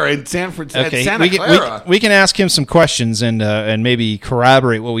out there in Santa we Clara. we can ask him some questions and maybe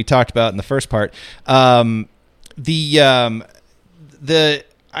corroborate what we talked about in the first part.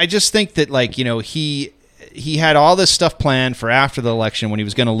 I just think that, like, you know, he had all this stuff planned for after the election when he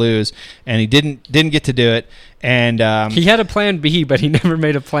was going to lose, and he didn't get to do it. And He had a plan B, but he never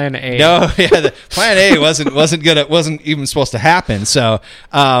made a plan A. no, yeah, the plan A wasn't even supposed to happen. So,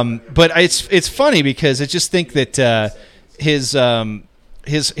 but it's funny because I just think that his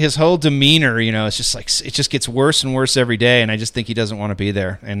whole demeanor, you know, it's just like it just gets worse and worse every day, and I just think he doesn't want to be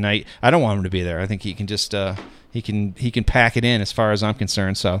there, and I don't want him to be there. I think he can just he can pack it in as far as I'm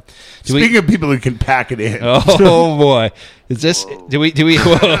concerned. So, Speaking of people who can pack it in, oh boy, is this do we do we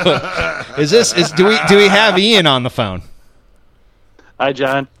have Ian on the phone? Hi,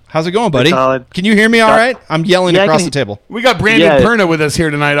 John. How's it going, buddy? Solid. Can you hear me all right? I'm yelling Yeah, I across can- the table. we got Brandon Yeah. Perna with us here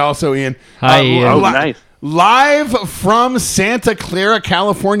tonight, also, Ian. Hi, Ian. Oh, nice. Live from Santa Clara,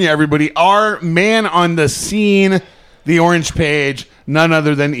 California, everybody. Our man on the scene, the Orange Page, none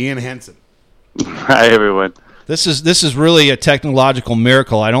other than Ian Henson. Hi, everyone. This is really a technological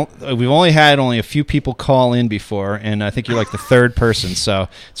miracle. We've only had a few people call in before, and I think you're like the third person. So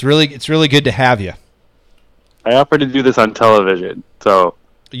it's really good to have you. I offered to do this on television, so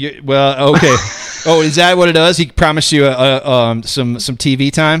Well, okay. Oh, is that what it does? He promised you some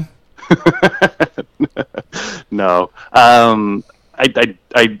TV time. no.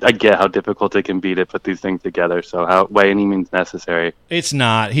 I get how difficult it can be to put these things together. So by any means necessary. It's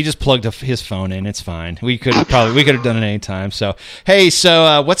not. He just plugged his phone in. It's fine. We could have done it any time. So hey,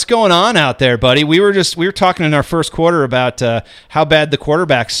 what's going on out there, buddy? We were talking in our first quarter about how bad the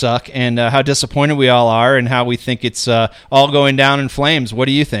quarterbacks suck and how disappointed we all are, and how we think it's all going down in flames. What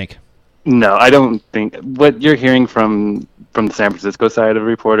do you think? No, I don't think what you're hearing from the San Francisco side of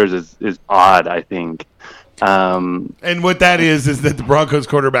reporters is odd, I think. And what that is that the Broncos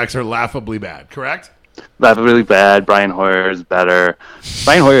quarterbacks are laughably bad, correct? Really bad. Brian Hoyer is better.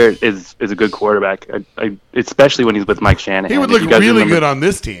 Brian Hoyer is a good quarterback, especially when he's with Mike Shanahan. He would look really good on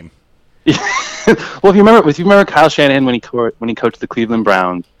this team. Well, if you remember Kyle Shanahan when he coached the Cleveland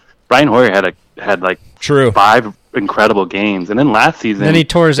Browns, Brian Hoyer had like True 5 incredible games, and then last season, Then he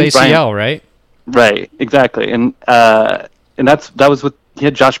tore his ACL, right? Right, exactly, and that was with he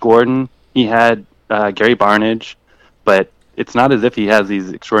had Josh Gordon, he had Gary Barnidge, but it's not as if he has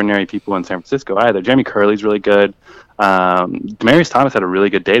these extraordinary people in San Francisco either. Jeremy Curley's really good. Demaryius Thomas had a really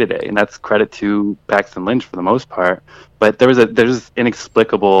good day today, and that's credit to Paxton Lynch for the most part. But there's this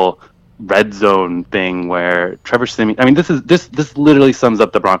inexplicable red zone thing where Trevor Siemian. I mean, this literally sums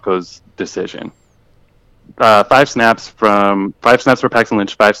up the Broncos' decision. 5 snaps for Paxton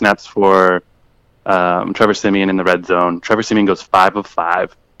Lynch, 5 snaps for Trevor Siemian in the red zone. Trevor Siemian goes 5 of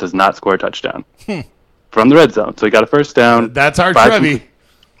 5, does not score a touchdown from the red zone. So he got a first down. That's our Trevi.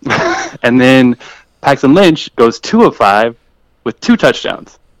 And then Paxton Lynch goes 2 of 5 with 2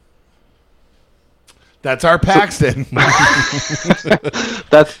 touchdowns. That's our Paxton.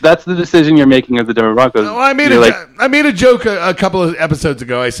 That's the decision you're making as the Denver Broncos. No, I made a joke a couple of episodes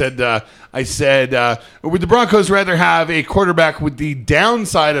ago. I said, would the Broncos rather have a quarterback with the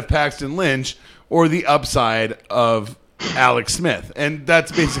downside of Paxton Lynch or the upside of Alex Smith? And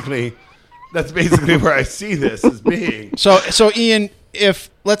that's basically where I see this as being. So Ian, if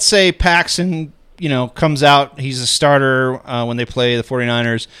let's say Paxton, comes out, he's a starter when they play the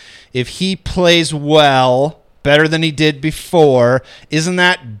 49ers. If he plays well, better than he did before, isn't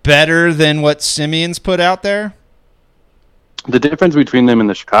that better than what Simeon's put out there? The difference between them in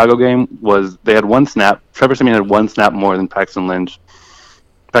the Chicago game was they had 1 snap. Trevor Siemian had 1 snap more than Paxton Lynch.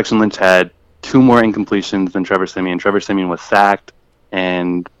 Paxton Lynch had 2 more incompletions than Trevor Siemian. Trevor Siemian was sacked,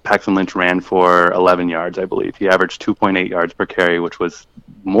 and Paxton Lynch ran for 11 yards, I believe. He averaged 2.8 yards per carry, which was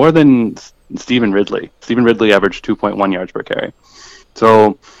more than Stephen Ridley. Stephen Ridley averaged 2.1 yards per carry.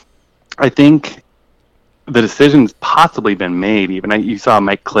 So I think the decision's possibly been made. Even you saw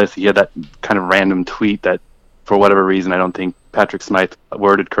Mike Kliss, he had that kind of random tweet that, for whatever reason, I don't think Patrick Smythe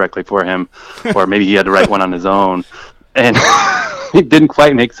worded correctly for him, or maybe he had to write one on his own. And it didn't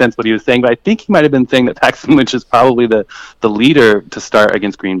quite make sense what he was saying, but I think he might have been saying that Paxton Lynch is probably the leader to start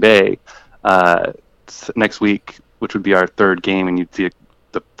against Green Bay next week, which would be our 3rd game, and you'd see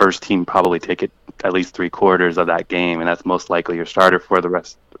the first team probably take it at least 3/4 of that game, and that's most likely your starter for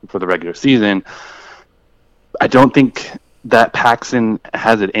the regular season. I don't think that Paxton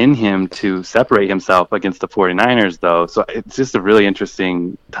has it in him to separate himself against the 49ers, though. So it's just a really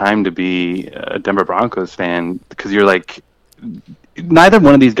interesting time to be a Denver Broncos fan, because you're like, neither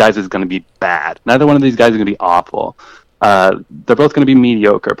one of these guys is going to be bad. Neither one of these guys is going to be awful. They're both going to be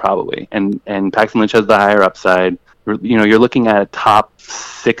mediocre, probably. And Paxton Lynch has the higher upside. You're looking at a top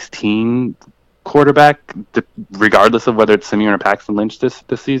 16 quarterback, regardless of whether it's Simeon or Paxton Lynch this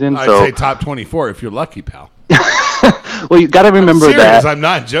season. I'd say top 24 if you're lucky, pal. Well, you got to remember that. I'm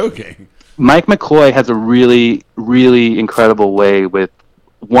not joking. Mike McCoy has a really, really incredible way with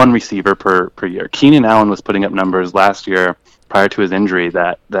 1 receiver per year. Keenan Allen was putting up numbers last year prior to his injury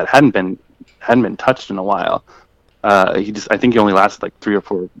that hadn't been touched in a while. I think he only lasted like 3 or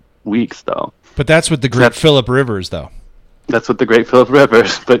 4 weeks, though. But that's with the great Phillip Rivers, though. That's with the great Phillip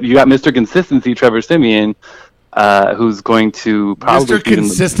Rivers. But you got Mr. Consistency, Trevor Siemian, who's going to probably Mr.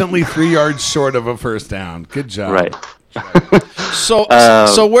 Consistently 3 yards short of a first down. Good job. Right.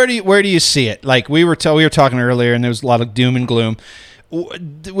 So where do you see it? Like we were talking earlier, and there was a lot of doom and gloom.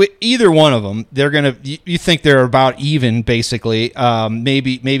 Either one of them, they're gonna. You think they're about even, basically.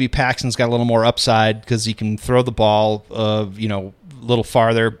 Maybe Paxton's got a little more upside because he can throw the ball, a little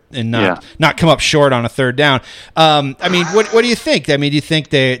farther and not come up short on a 3rd down. I mean, what do you think? I mean, do you think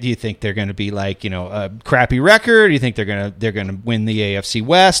they're going to be like a crappy record? Do you think they're gonna win the AFC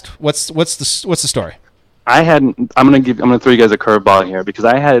West? What's the story? I'm gonna throw you guys a curveball here, because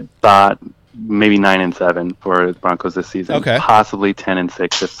I had thought maybe 9-7 for the Broncos this season. Okay. Possibly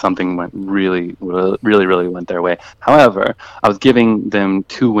 10-6 if something went really went their way. However, I was giving them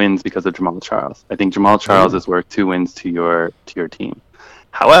 2 wins because of Jamal Charles. I think Jamal Charles is worth 2 wins to your team.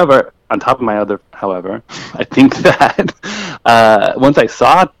 However, on top of my other however, I think that once I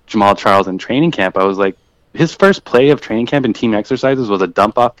saw Jamal Charles in training camp, I was like, his first play of training camp and team exercises was a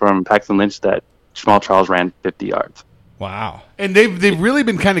dump off from Paxton Lynch that Jamal Charles ran 50 yards. Wow. And they've really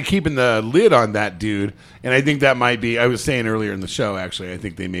been kind of keeping the lid on that dude, and I think that might be. I was saying earlier in the show, actually, I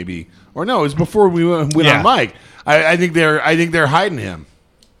think they maybe, or no, it was before we went on mic. I think they're hiding him.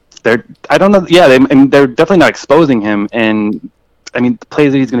 I don't know. Yeah, they're definitely not exposing him. And I mean, the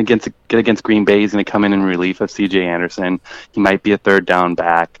plays that he's going to get against Green Bay, he's going to come in relief of C.J. Anderson. He might be a third down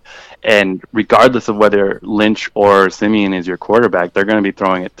back. And regardless of whether Lynch or Simeon is your quarterback, they're going to be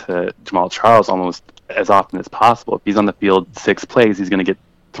throwing it to Jamal Charles almost as often as possible. If he's on the field 6 plays, he's going to get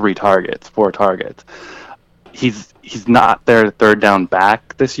 4 targets. He's not their third down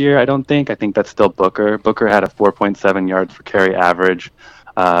back this year, I don't think. I think that's still Booker. Booker had a 4.7 yards per carry average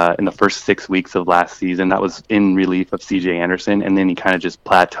in the first 6 weeks of last season. That was in relief of C.J. Anderson, and then he kind of just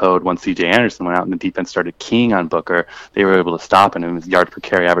plateaued once C.J. Anderson went out and the defense started keying on Booker. They were able to stop him, and his yard per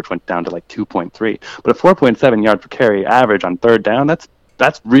carry average went down to like 2.3. But a 4.7 yard per carry average on third down, that's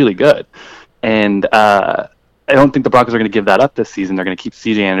really good. And I don't think the Broncos are going to give that up this season. They're going to keep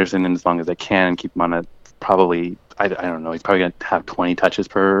C.J. Anderson in as long as they can and keep him on a probably, I don't know, he's probably going to have 20 touches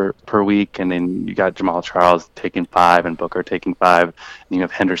per week, and then you got Jamal Charles taking 5 and Booker taking 5, and you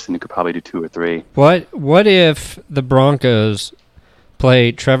have Henderson who could probably do 2 or 3. What if the Broncos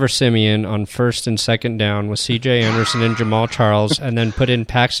play Trevor Simeon on first and second down with C.J. Anderson and Jamal Charles, and then put in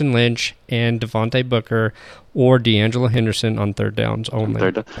Paxton Lynch and Devontae Booker or D'Angelo Henderson on third downs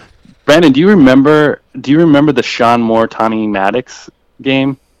only? Brandon, do you remember the Sean Moore Tommy Maddox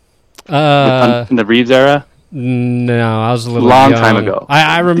game in the Reeves era? No, I was a little long young. Time ago.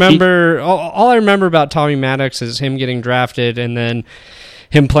 I remember all I remember about Tommy Maddox is him getting drafted and then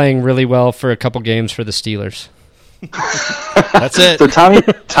him playing really well for a couple games for the Steelers. That's it. So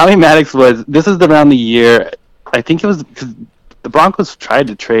Tommy Maddox this is around the year, I think it was because the Broncos tried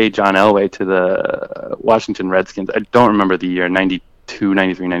to trade John Elway to the Washington Redskins. I don't remember the year, 92,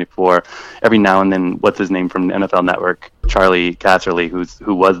 93, 94. Every now and then, what's his name from the NFL Network, Charlie Casserly,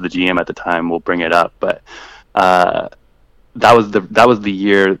 who was the GM at the time, will bring it up. But that was the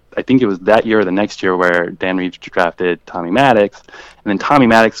year. I think it was that year or the next year where Dan Reeves drafted Tommy Maddox, and then Tommy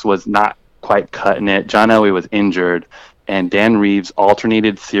Maddox was not quite cutting it. John Elway was injured, and Dan Reeves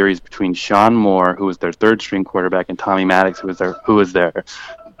alternated series between Sean Moore, who was their third string quarterback, and Tommy Maddox, who was their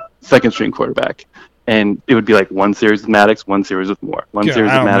second string quarterback. And it would be like one series with Maddox, one series with Moore, series with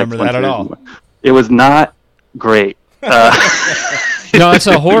Maddox, one series with Moore. It was not great. No, it's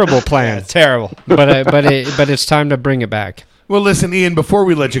a horrible plan. Yeah, terrible. But it's time to bring it back. Well, listen, Ian. Before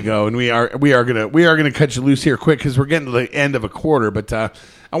we let you go, and we are gonna cut you loose here quick because we're getting to the end of a quarter. But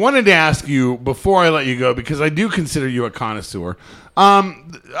I wanted to ask you before I let you go, because I do consider you a connoisseur.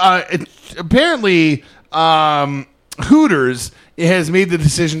 Apparently, Hooters has made the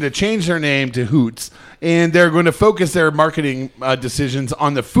decision to change their name to Hoots, and they're going to focus their marketing decisions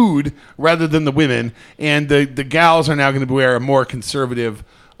on the food rather than the women. And the gals are now going to wear a more conservative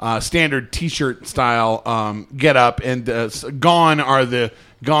standard T-shirt style get up, and gone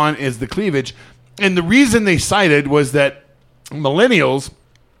is the cleavage. And the reason they cited was that millennials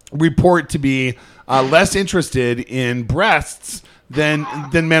report to be less interested in breasts than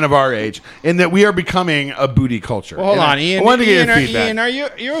men of our age, and that we are becoming a booty culture. Well, hold on, Ian. I wanted to get your feedback. Ian, are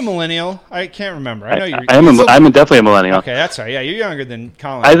you a millennial? I can't remember. I know you're. I'm definitely a millennial. Okay, that's right. Yeah, you're younger than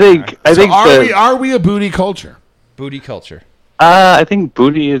Colin. I think. Are we a booty culture? Booty culture. I think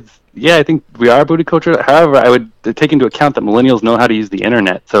booty is. Yeah, I think we are a booty culture. However, I would take into account that millennials know how to use the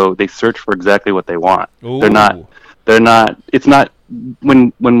internet, so they search for exactly what they want. Ooh. They're not. It's not.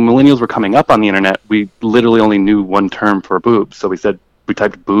 When millennials were coming up on the internet, we literally only knew one term for boobs. So we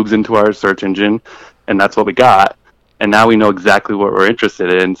typed boobs into our search engine, and that's what we got. And now we know exactly what we're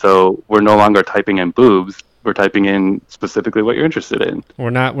interested in. So we're no longer typing in boobs. We're typing in specifically what you're interested in. We're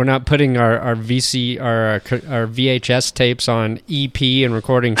not putting our VHS tapes on EP and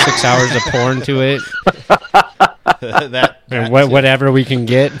recording 6 hours of porn to it. Whatever we can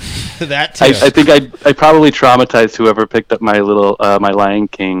get. That too. I think I probably traumatized whoever picked up my little my Lion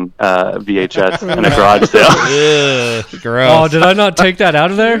King VHS in a garage sale. Ugh, gross. Oh, did I not take that out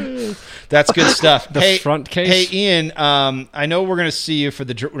of there? That's good stuff. The front case. Hey, Ian, I know we're going to see you for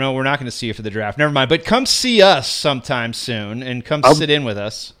the no, we're not going to see you for the draft. Never mind. But come see us sometime soon and come sit in with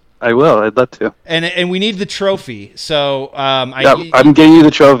us. I will. I'd love to. And we need the trophy. So I'm getting you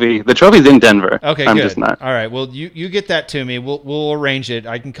the trophy. The trophy's in Denver. Okay, I'm good. just not. All right. Well, you get that to me. We'll arrange it.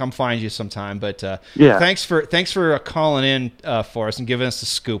 I can come find you sometime. But yeah. Thanks for calling in for us and giving us the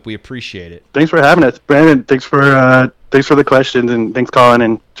scoop. We appreciate it. Thanks for having us, Brandon. Thanks for the questions, and thanks Colin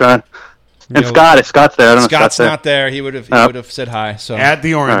and John. And Scott, if Scott's there, I don't know if Scott's Scott's not there. He would have said hi. So at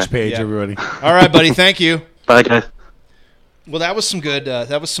the orange right. page, Yeah. everybody. All right, buddy. Thank you. Bye, guys. Well, that was some good.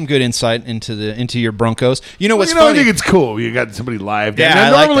 That was some good insight into your Broncos. You know what's I funny? think it's cool. You got somebody live. Yeah, Now, I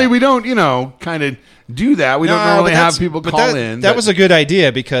like normally that. we don't, kind of do that. We don't normally have people call in. That was a good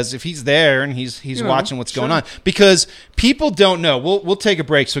idea because if he's there and he's watching what's going on, because people don't know. We'll take a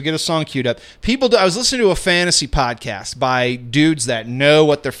break, so get a song queued up. I was listening to a fantasy podcast by dudes that know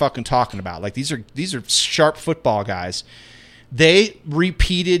what they're fucking talking about. Like these are sharp football guys. They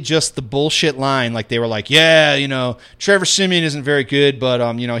repeated just the bullshit line. Like they were like, yeah, Trevor Siemian isn't very good, but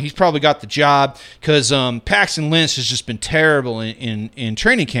he's probably got the job because Paxton Lynch has just been terrible in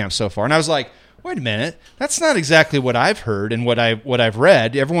training camp so far. And I was like, wait a minute, that's not exactly what I've heard and what I've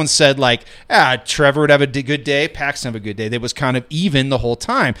read. Everyone said like, Trevor would have a good day, Paxton have a good day. They was kind of even the whole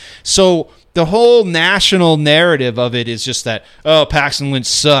time. So the whole national narrative of it is just that, oh, Paxton Lynch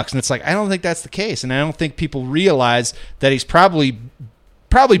sucks. And it's like, I don't think that's the case. And I don't think people realize that he's probably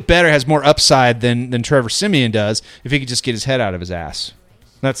better, has more upside than Trevor Siemian does if he could just get his head out of his ass.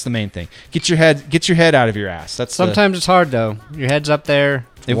 That's the main thing. Get your head out of your ass. Sometimes it's hard though. Your head's up there,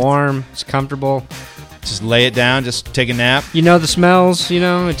 warm, it's comfortable. Just lay it down, just take a nap. You know the smells,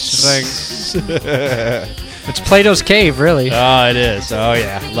 it's just like it's Plato's cave, really. Oh, it is. Oh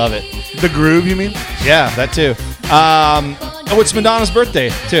yeah, love it. The groove, you mean? Yeah, that too. It's Madonna's birthday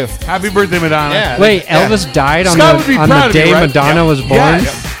too. Happy birthday, Madonna. Yeah. Wait, Elvis died on Scott would be the proud of day you, right? Madonna was born?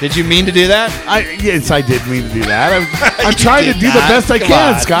 Yeah. Did you mean to do that? Yes, I did mean to do that. I'm trying to do the best I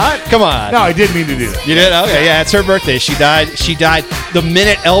can, Scott. Come on. No, I did mean to do that. You did? Okay, yeah, it's her birthday. She died the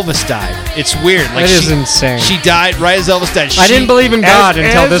minute Elvis died. It's weird. Like That is insane. She died right as Elvis died. I didn't believe in God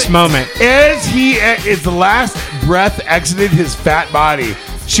until this moment. As the last breath exited his fat body,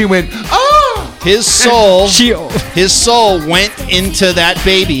 she went, oh! His soul went into that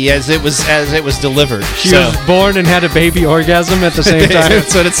baby as it was delivered. She was born and had a baby orgasm at the same time.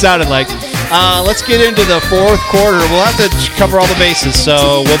 That's what it sounded like. Let's get into the fourth quarter. We'll have to cover all the bases,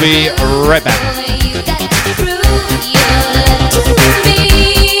 so we'll be right back.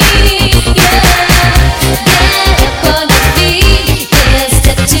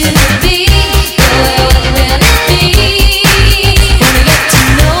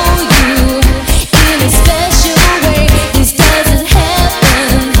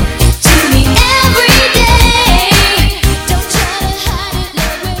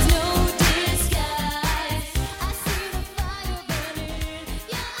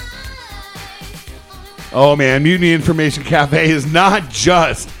 Oh man, Mutiny Information Cafe is not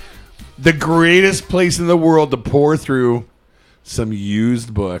just the greatest place in the world to pour through some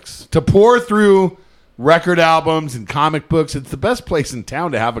used books, to pour through record albums and comic books. It's the best place in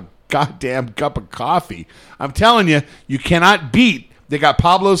town to have a goddamn cup of coffee. I'm telling you, you cannot beat. They got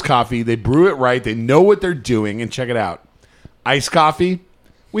Pablo's Coffee. They brew it right. They know what they're doing. And check it out. Iced coffee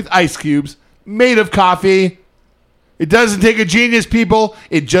with ice cubes, made of coffee. It doesn't take a genius, people.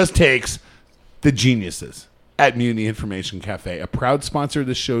 It just takes the geniuses at Mutiny Information Cafe, a proud sponsor of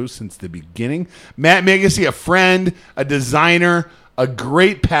the show since the beginning. Matt Megacy, a friend, a designer, a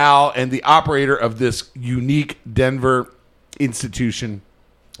great pal, and the operator of this unique Denver institution.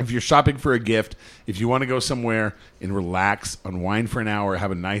 If you're shopping for a gift, if you want to go somewhere and relax, unwind for an hour, have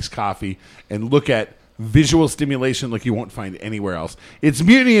a nice coffee, and look at visual stimulation like you won't find anywhere else, it's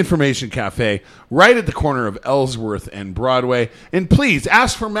Mutiny Information Cafe right at the corner of Ellsworth and Broadway. And please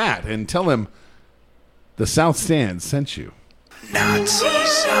ask for Matt and tell him the South Stand sent you. Nazi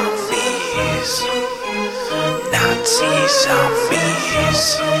zombies. Nazi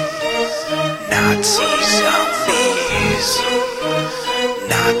zombies. Nazi zombies.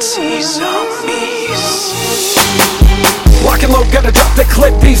 Nazi zombies. Lock and load, gotta drop the clip.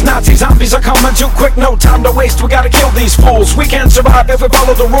 These Nazi zombies are coming too quick. No time to waste, we gotta kill these fools. We can't survive if we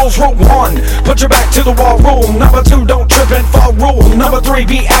follow the rules. Rule 1, put your back to the wall. Rule number 2, don't trip and fall. Rule number 3,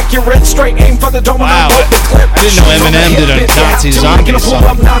 be accurate. Straight aim for the dome. Wow, and the clip. I didn't know Eminem did a Nazi zombie song.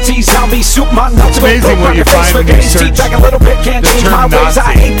 Nazi zombie soup, my nuts. It's amazing what you find when you search back a little bit, can't the change term my ways. I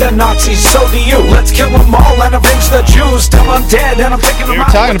Nazi. hate the Nazis, so do you. Let's kill them all and avenge the Jews. Till I'm dead and I'm taking We them were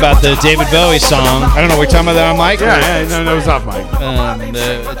out. talking about the David Bowie song. I don't know. We're talking about that on mic. Yeah, no, it's off mic.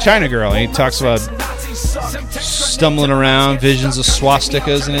 The China Girl. He talks about stumbling around, visions of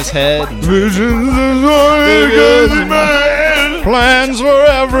swastikas in his head, and plans for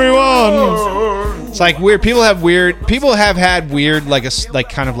everyone. It's like weird. People have had weird, like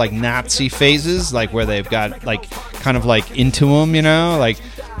kind of like Nazi phases, like where they've got like kind of like into them, like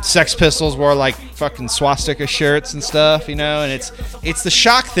Sex Pistols wore like fucking swastika shirts and stuff, you know, and it's the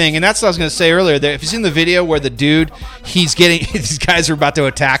shock thing, and that's what I was going to say earlier. That if you've seen the video where the dude, he's getting these guys are about to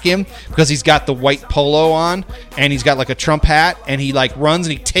attack him because he's got the white polo on and he's got like a Trump hat, and he like runs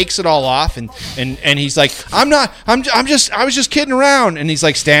and he takes it all off, and he's like, I was just kidding around, and he's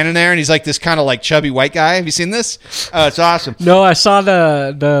like standing there, and he's like this kind of like chubby white guy. Have you seen this? It's awesome. No, I saw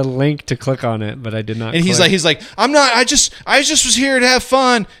the link to click on it, but I did not. And he's like, I'm not. I just was here to have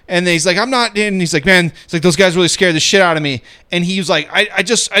fun. And then he's like, I'm not. And he's like, man, it's like those guys really scared the shit out of me. And he was like, I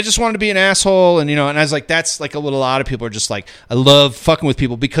just wanted to be an asshole. And you know, and I was like, that's like a lot of people are just like, I love fucking with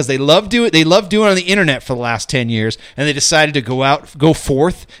people because they love doing it on the internet for the last 10 years, and they decided to go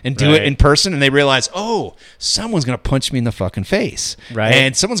forth and do it in person, and they realize, oh, someone's gonna punch me in the fucking face, right?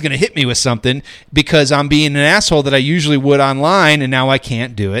 And someone's gonna hit me with something because I'm being an asshole that I usually would online, and now I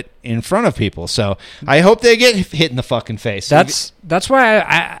can't do it in front of people. So I hope they get hit in the fucking face. That's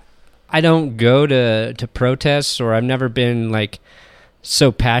why I don't go to protests, or I've never been like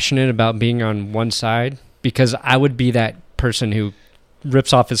so passionate about being on one side, because I would be that person who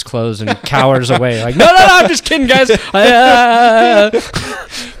rips off his clothes and cowers away. Like, no, I'm just kidding, guys.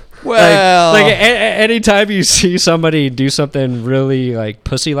 Well, like anytime you see somebody do something really like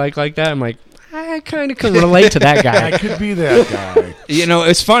pussy like that, I'm like, I kind of can relate to that guy. I could be that guy. You know,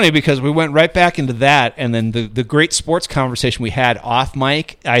 it's funny because we went right back into that, and then the great sports conversation we had off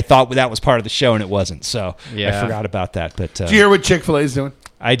mic, I thought that was part of the show, and it wasn't. So I forgot about that. But do you hear what Chick-fil-A is doing?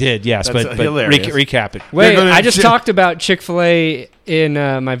 I did, yes. That's but recap it. Wait, I just talked about Chick-fil-A in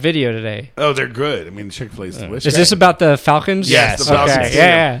my video today. Oh, they're good. I mean, Chick-fil-A is delicious. Is this about the Falcons? Yes, the Falcons. Okay.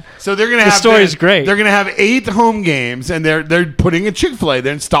 Yeah. So they're gonna have the story's great. They're gonna have 8 home games, and they're putting a Chick-fil-A.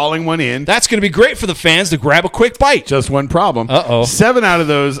 They're installing one in. That's gonna be great for the fans to grab a quick bite. Just one problem. 6 out of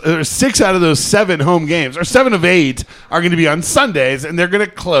those 7 home games, or 7 of 8, are going to be on Sundays, and they're going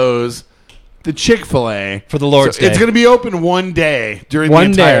to close the Chick-fil-A for the Lord's Day. It's going to be open one day during the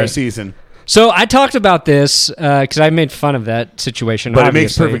entire season. So I talked about this because I made fun of that situation. But obviously. It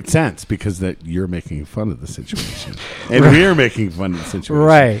makes perfect sense because that you're making fun of the situation. And we're making fun of the situation.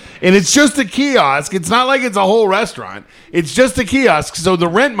 Right. And it's just a kiosk. It's not like it's a whole restaurant. It's just a kiosk. So the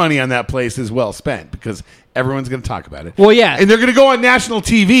rent money on that place is well spent because everyone's going to talk about it. Well, yeah. And they're going to go on national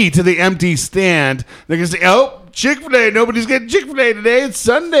TV to the empty stand. They're going to say, oh, Chick-fil-A. Nobody's getting Chick-fil-A today. It's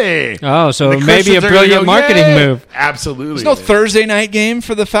Sunday. Oh, so maybe a brilliant marketing move. Absolutely. There's no Thursday night game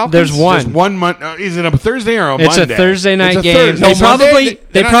for the Falcons? There's one. There's 1 month. Is it a Thursday or a Monday? It's a Thursday night game.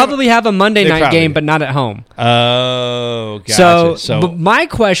 They probably have a Monday night game, but not at home. Oh, gotcha. So my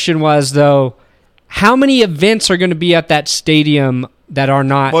question was, though, how many events are going to be at that stadium that are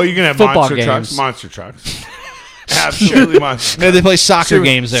not Well, you're going to have football monster games? trucks. Monster trucks. Absolutely monster. Maybe they play soccer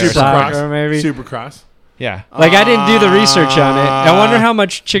games there. Soccer, maybe. Supercross. Yeah. Like, I didn't do the research on it. I wonder how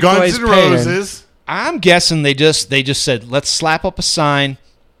much Chick-fil-A's Guns N' paying. Roses. I'm guessing they just said, let's slap up a sign,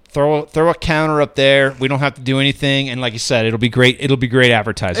 throw a counter up there. We don't have to do anything, and like you said, it'll be great. It'll be great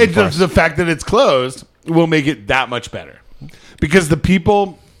advertising. The fact that it's closed will make it that much better because the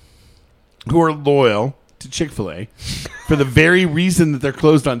people who are loyal to Chick-fil-A for the very reason that they're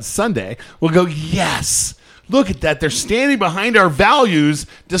closed on Sunday will go, yes. Look at that. They're standing behind our values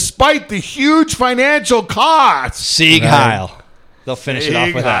despite the huge financial costs. Sieg Heil. They'll finish it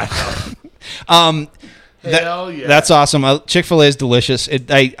off with that. Hell yeah. That's awesome. Chick-fil-A is delicious. It's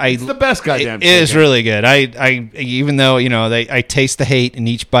the best goddamn chicken. It is really good. I even though, you know, I taste the hate in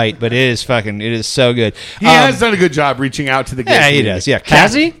each bite, but it is so good. He has done a good job reaching out to the gay community. He does. Yeah.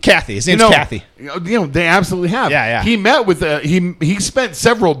 Kathy. His name's Kathy. You know, they absolutely have. Yeah. He met with he spent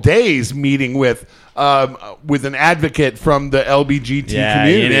several days meeting with an advocate from the LBGT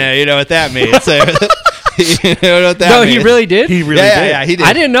community. You know what that means. You know what that means. He really did? He really did. Yeah, he did.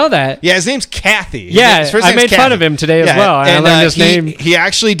 I didn't know that. Yeah, his name's Kathy. Yeah, his first I name's made Kathy. fun of him today as well. I And learned his name. He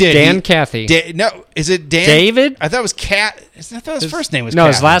actually did. Dan Cathy. No, is it Dan? David? I thought it was Cat. I thought his first name was No,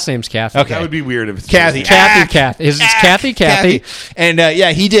 Kathy. his last name's Cathy. Okay. That would be weird if it's Kathy. Kathy. It's Kathy. And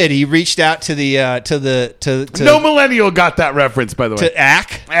he did. He reached out to the No millennial got that reference, by the way. to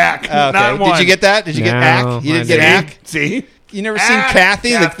Ack. Ack. Okay. Not one. Did you get that? Did you get No, Ack? You didn't I get didn't. Ack? See? You never seen Ack,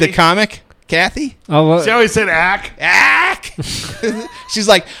 Kathy, Kathy. the comic? Kathy? Oh, well, See how he said Ack? Ack. She's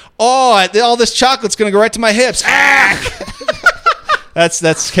like, oh, all this chocolate's gonna go right to my hips. Ack.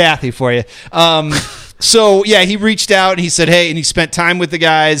 That's Kathy for you. So yeah, he reached out and he said, hey, and he spent time with the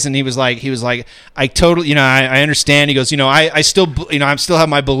guys, and he was like, I totally, I understand. He goes, I still, I still have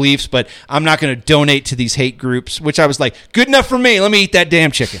my beliefs, but I'm not going to donate to these hate groups. Which I was like, good enough for me. Let me eat that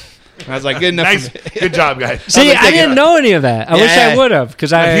damn chicken. I was like, good enough. Nice. For me. Good job, guys. See, I didn't know any of that. I wish I would have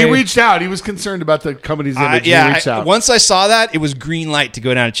because He reached out. He was concerned about the company's image. He reached out. Once I saw that, it was green light to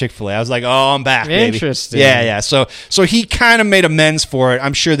go down to Chick-fil-A. I was like, oh, I'm back, baby. Interesting. Yeah. So he kind of made amends for it.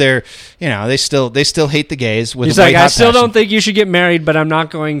 I'm sure they're, they still hate the gays. With He's a like, white I hot still passion. don't think you should get married, but I'm not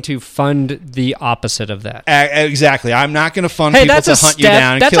going to fund the opposite of that. Exactly. I'm not going to fund Hey, people that's to a hunt step. you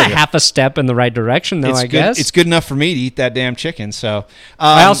down and That's kill a you. half a step in the right direction, though. It's I good, guess it's good enough for me to eat that damn chicken. So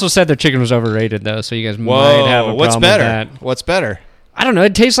I also said their chicken was overrated, though. So you guys might have a problem what's with better? that. What's better? I don't know.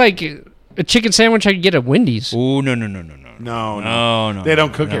 It tastes like a chicken sandwich I could get at Wendy's. Ooh, no. No. They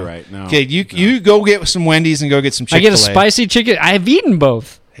don't cook it right. No. Okay, you go get some Wendy's and go get some I Chick-fil-A. get a spicy chicken. I've eaten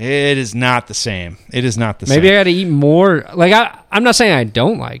both. It is not the same. It is not the Maybe same. I got to eat more. Like I'm not saying I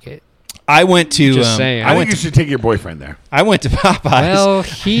don't like it. I went to. Just saying. I think you should take your boyfriend there. I went to Popeyes. Well,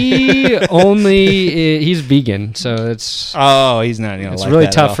 he's vegan, so it's he's not. it's really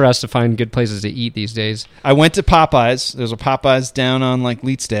tough for us to find good places to eat these days. I went to Popeyes. There's a Popeyes down on like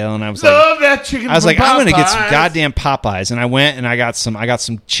Leetsdale, and I was Love that chicken. I'm from gonna get some Popeyes. goddamn Popeyes, and I went and I got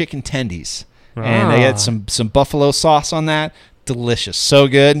some chicken tendies, and I had some buffalo sauce on that. Delicious, so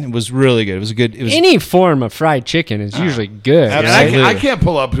good. It was really good. It was good. It was Any form of fried chicken is usually good. And Absolutely. right? I can't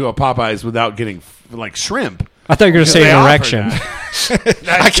pull up to a Popeyes without getting like shrimp. I thought you were going to say They an offer erection.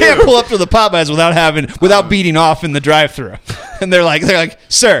 that. I can't pull up to the Popeyes without beating off in the drive-thru. And they're like,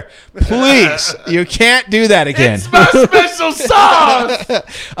 sir, please, you can't do that again. It's my special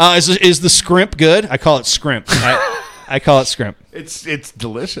sauce. Is the scrimp good? I call it scrimp. I call it scrimp. It's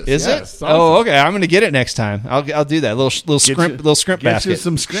delicious. Is Yeah, it? it's awesome. Oh, okay. I'm going to get it next time. I'll do that. Little scrimp Get basket. you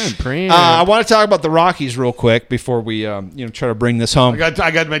some scrimp. I want to talk about the Rockies real quick before we try to bring this home.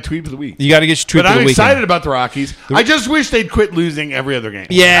 I got my tweet of the week. You got to get your tweet But of the I'm weekend. excited about the Rockies. I just wish they'd quit losing every other game.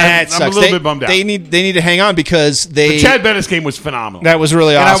 Yeah, I'm it sucks. a little bit bummed out. They need to hang on because the Chad Bettis game was phenomenal. That was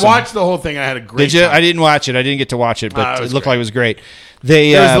really awesome. And I watched the whole thing. And I had a great Did you? time. I didn't watch it. I didn't get to watch it, but it it was looked great. like it was great.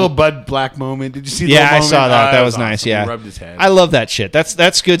 There was a little Bud Black moment. Did you see the yeah, little I moment? saw that. That was awesome. nice. He Yeah, rubbed his head. I love that shit.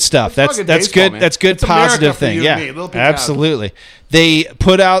 That's good stuff. That's fucking that's baseball, good. man. That's good It's America positive for thing. you Yeah, and me. Little bit proud. absolutely. They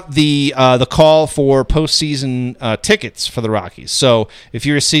put out the call for postseason tickets for the Rockies. So if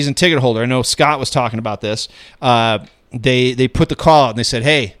you're a season ticket holder, I know Scott was talking about this. They put the call out and they said,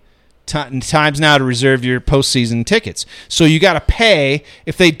 hey. Time's now to reserve your postseason tickets. So you got to pay.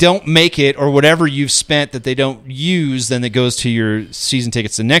 If they don't make it or whatever you've spent that they don't use, then it goes to your season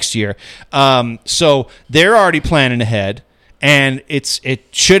tickets the next year. So they're already planning ahead, and it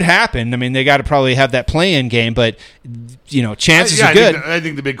should happen. I mean, they got to probably have that play-in game, but chances are good. I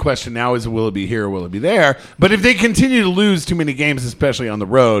think the big question now is, will it be here or will it be there? But if they continue to lose too many games, especially on the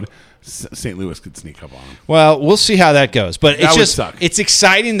road, St. Louis could sneak up on them. Well, we'll see how that goes. But That would suck. it's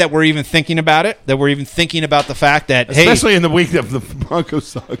exciting that we're even thinking about it, that we're even thinking about the fact that, Especially in the week of the Broncos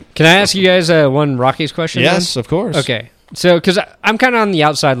suck. Can I ask you guys one Rockies question? yes, then? of course. Okay. So, because I'm kind of on the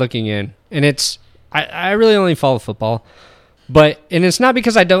outside looking in, and I really only follow football, and it's not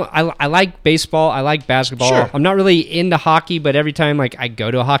because I like baseball, I like basketball. Sure. I'm not really into hockey, but every time I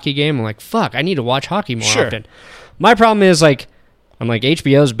go to a hockey game, I'm like, fuck, I need to watch hockey more Sure. often. My problem is I'm like,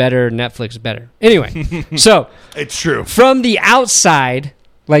 HBO's better, Netflix is better. Anyway, so It's true. from the outside,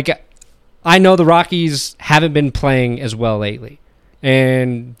 I know the Rockies haven't been playing as well lately.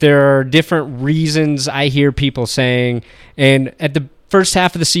 And there are different reasons I hear people saying. And at the first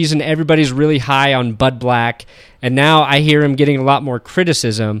half of the season, everybody's really high on Bud Black. And now I hear him getting a lot more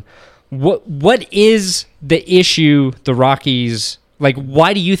criticism. What is the issue the Rockies...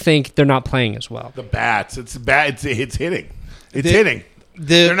 why do you think they're not playing as well? The bats. It's bad. It's hitting. It's hitting.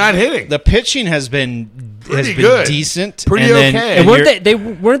 They're not hitting. The pitching has been good. decent, Pretty and then- okay. and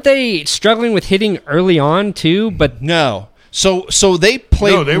And weren't they struggling with hitting early on too? But No. So they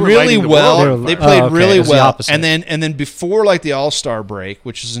played No, they were really lighting the well. world on They fire. played Oh, okay. really It was the well, opposite. and then before the All-Star break,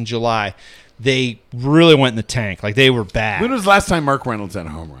 which is in July, they really went in the tank. They were bad. When was the last time Mark Reynolds had a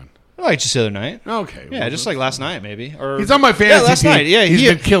home run? Just the other night. Okay. Yeah, just last night maybe. Or He's on my fantasy last team. night. Yeah, he's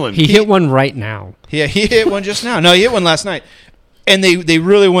been killing. he hit one right now. Yeah, he hit one just now. No, he hit one last night. And they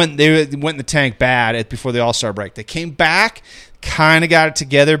really went in the tank bad before the All-Star break. They came back, kind of got it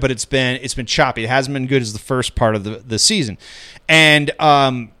together, but it's been choppy. It hasn't been good as the first part of the season. And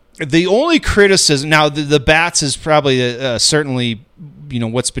the only criticism now the bats is probably certainly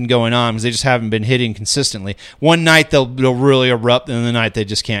what's been going on because they just haven't been hitting consistently. One night they'll really erupt, and the night they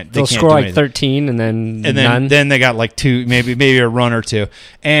just can't. They'll can't score do like anything. 13 and then Then they got two, maybe a run or two.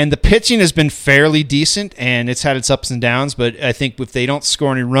 And the pitching has been fairly decent, and it's had its ups and downs. But I think if they don't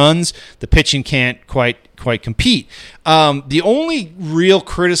score any runs, the pitching can't quite compete. The only real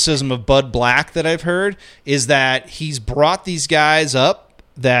criticism of Bud Black that I've heard is that he's brought these guys up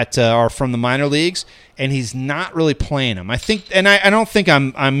that are from the minor leagues, and he's not really playing them. I think, and I don't think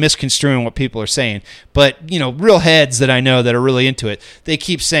I'm misconstruing what people are saying, but real heads that I know that are really into it, they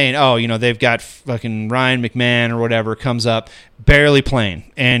keep saying, oh, they've got fucking Ryan McMahon or whatever comes up, barely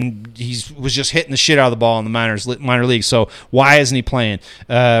playing, and was just hitting the shit out of the ball in the minor league. So why isn't he playing?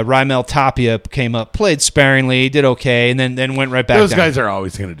 Raimel Tapia came up, played sparingly, did okay, and then went right back Those down. guys are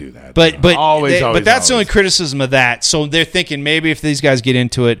always going to do that. But always. That's the only criticism of that. So they're thinking maybe if these guys get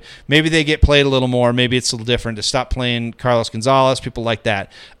into it, maybe they get played a little more. Maybe it's a little different to stop playing Carlos Gonzalez, people like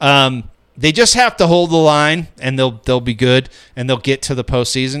that. They just have to hold the line, and they'll be good, and they'll get to the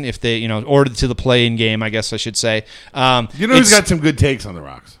postseason if they, or to the play-in game, I guess I should say. Who's got some good takes on the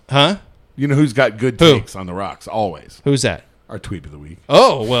Rocks? Huh? You know who's got good takes on the Rocks always? Who's that? Our tweet of the week.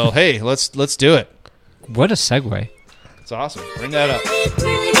 Oh, well, hey, let's do it. What a segue. It's awesome. Bring that up.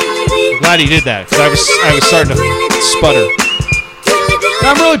 Glad he did that, because I was starting to sputter.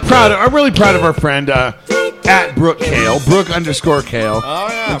 I'm really proud of our friend at Brooke Kale, Brooke_Kale. Oh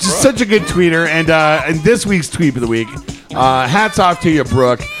yeah, just such a good tweeter. And this week's tweet of the week, hats off to you,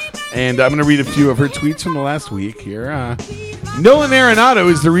 Brooke. And I'm going to read a few of her tweets from the last week here. Nolan Arenado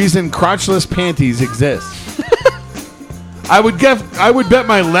is the reason crotchless panties exist. I would bet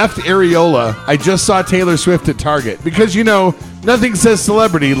my left areola I just saw Taylor Swift at Target because nothing says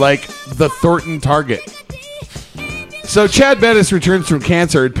celebrity like the Thornton Target. So Chad Bettis returns from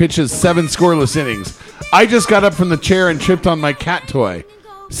cancer and pitches 7 scoreless innings. I just got up from the chair and tripped on my cat toy.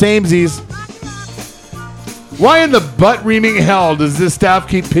 Samesies. Why in the butt-reaming hell does this staff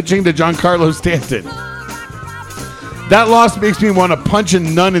keep pitching to Giancarlo Stanton? That loss makes me want to punch a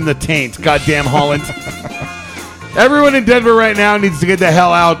nun in the taint, goddamn Holland. Everyone in Denver right now needs to get the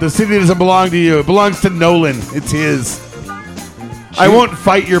hell out. The city doesn't belong to you. It belongs to Nolan. It's his. I won't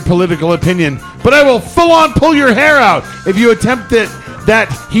fight your political opinion, but I will full-on pull your hair out if you attempt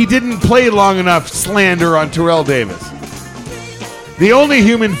that he didn't play long enough slander on Terrell Davis. The only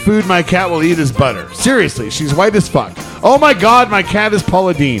human food my cat will eat is butter. Seriously, she's white as fuck. Oh my God, my cat is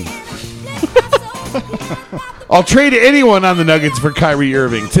Paula Deen. I'll trade anyone on the Nuggets for Kyrie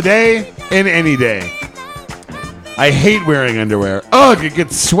Irving, today and any day. I hate wearing underwear. Ugh, it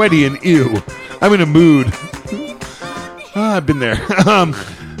gets sweaty and ew. I'm in a mood. I've been there.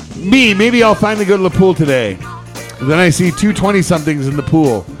 Maybe I'll finally go to the pool today. Then I see 2 20-somethings in the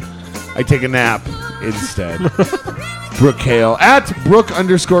pool. I take a nap instead. Brooke Kale. At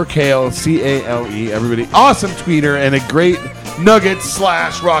Brooke_Kale, C-A-L-E. Everybody. Awesome tweeter and a great Nuggets /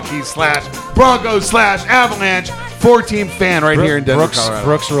 Rockies / Broncos / Avalanche 4-team fan right here in Denver, Colorado.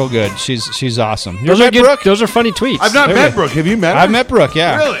 Brooke's real good. She's awesome. Those are good. Brooke? Those are funny tweets. I've not met Brooke. Have you met her? I've met Brooke,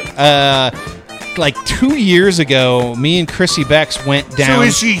 yeah. Really? Like 2 years ago, me and Chrissy Becks went down. So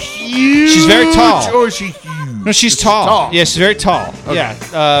is she huge? She's very tall. Or is she huge? No, she's tall. Yeah, she's very tall. Okay.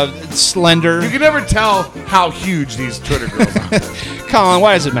 Yeah, slender. You can never tell how huge these Twitter girls are. Colin,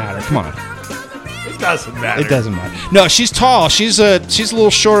 why does it matter? Come on. It doesn't matter. It doesn't matter. No, she's tall. She's a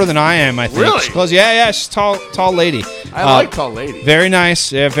little shorter than I am, I think. Really? She's close. Yeah, she's tall lady. I like tall ladies. Very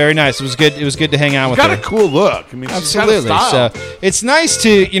nice. Yeah, very nice. It was good to hang out with her. Got a cool look. I mean, she's absolutely. got a style.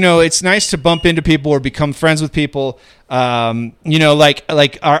 So it's nice to bump into people or become friends with people.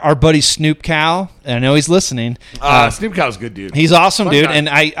 Like our buddy Snoop Cal. I know he's listening. Snoop Cal's a good dude. He's awesome, Fun dude. guy. And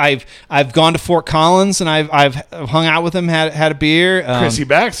I've gone to Fort Collins and I've hung out with him, had a beer. Chrissy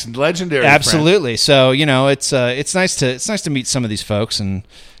Becks, legendary. Absolutely. Friend. So it's nice to meet some of these folks and.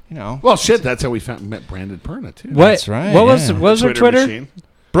 Well, shit, that's how we met Brandon Perna, too. What? That's right. What was her Twitter? Machine.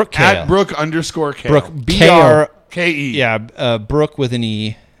 Brooke Kale. At Brooke_Kale. Brooke, B-R-K-E. K-E. Yeah, Brooke with an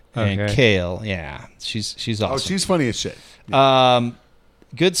E and Okay. Kale. Yeah, she's awesome. Oh, she's funny as shit.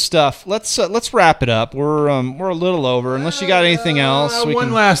 Good stuff. Let's wrap it up. We're a little over. Unless you got anything else.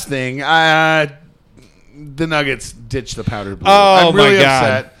 Last thing. The Nuggets ditched the powder blue. Oh, I'm really my God.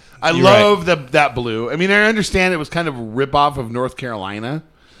 upset. I You're love that blue. I mean, I understand it was kind of a ripoff of North Carolina.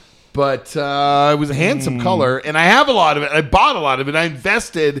 But it was a handsome color, and I have a lot of it. I bought a lot of it. I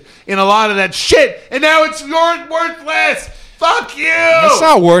invested in a lot of that shit, and now it's worthless. Fuck you. It's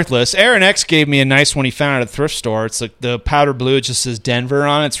not worthless. Aaron X gave me a nice one he found at a thrift store. It's like the powder blue. It just says Denver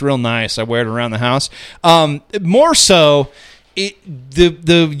on it. It's real nice. I wear it around the house. More so,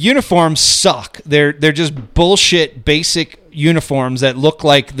 the uniforms suck. They're just bullshit basic uniforms that look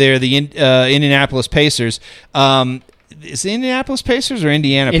like they're the Indianapolis Pacers. Is it Indianapolis Pacers or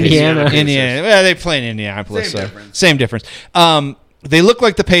Indiana Pacers? Indiana. Well, they play in Indianapolis. Same so difference. Same difference. They look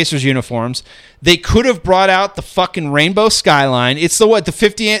like the Pacers uniforms. They could have brought out the fucking rainbow skyline. It's the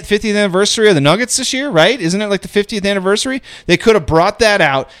 50th anniversary of the Nuggets this year, right? Isn't it like the 50th anniversary? They could have brought that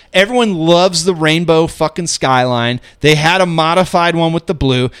out. Everyone loves the rainbow fucking skyline. They had a modified one with the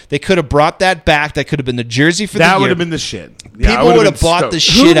blue. They could have brought that back. That could have been the jersey for the year. That would have been the shit. Yeah, People would have bought the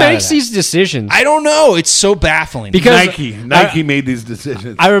shit Who out of makes that. these decisions? I don't know. It's so baffling. Because Nike made these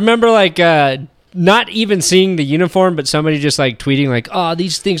decisions. I remember like not even seeing the uniform, but somebody just like tweeting like, "Oh,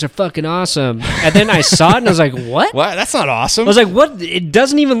 these things are fucking awesome," and then I saw it and I was like, "What? What? That's not awesome." I was like, "What? It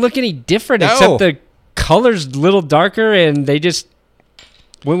doesn't even look any different No. except the color's a little darker, and they just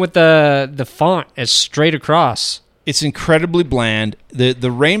went with the font as straight across." It's incredibly bland.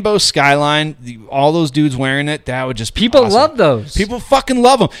 The rainbow skyline, all those dudes wearing it, that would just be People awesome. love those. People fucking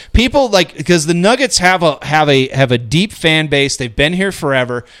love them. People like because the Nuggets have a deep fan base. They've been here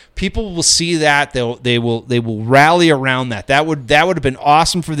forever. People will see that they will rally around that. That would have been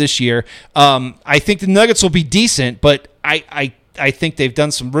awesome for this year. I think the Nuggets will be decent, but I think they've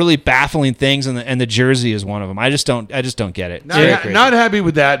done some really baffling things, and the jersey is one of them. I just don't get it. Not happy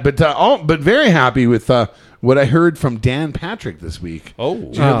with that, but very happy with what I heard from Dan Patrick this week. Oh,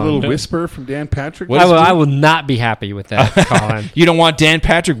 did you hear a little whisper from Dan Patrick? I will not be happy with that, Colin. You don't want Dan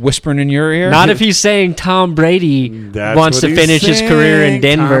Patrick whispering in your ear? Not if he's saying Tom Brady wants to finish his career in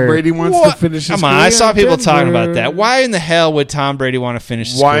Denver. Tom Brady wants to finish his Come on, career I saw in people Denver. talking about that. Why in the hell would Tom Brady want to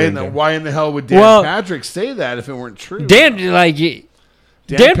finish his career in Denver? Why in the hell would Dan Well, Patrick say that if it weren't true?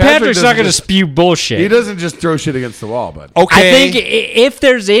 Dan Patrick's doesn't not going to just- spew bullshit. He doesn't just throw shit against the wall, but Okay. I think if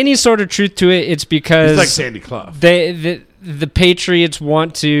there's any sort of truth to it, it's because he's like Sandy Clough. the Patriots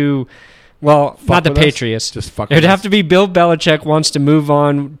want to. Well, not the with us? Patriots. Just fuck It would with have us? to be Bill Belichick wants to move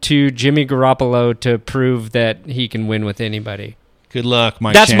on to Jimmy Garoppolo to prove that he can win with anybody. Good luck,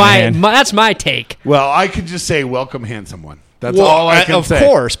 Mike That's Shanahan. that's my take. Well, I could just say, welcome, handsome one. That's Well, all I can of say.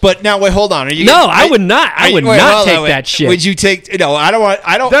 course, but now wait, hold on. Are you? No, I would not. I would not take that shit. Would you take? No, I don't want.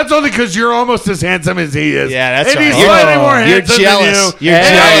 I don't. That's only because you're almost as handsome as he is. Yeah, that's and right. he's You're- slightly more you're handsome jealous. than you. You're and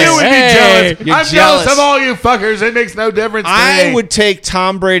jealous. you would be Hey, jealous. you're I'm jealous. jealous of all you fuckers. It makes no difference to I me. would take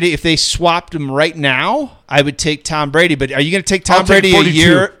Tom Brady if they swapped him right now. I would take Tom Brady, but are you going to take Tom I'll take Brady 42. a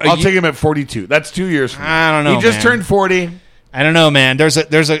year? I'll take him at 42. That's 2 years from now. I don't know, He just man. turned 40. I don't know, man. There's a He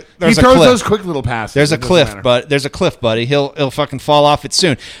throws cliff. those quick little passes. There's a It doesn't cliff, matter. but there's a cliff, buddy. He'll fucking fall off it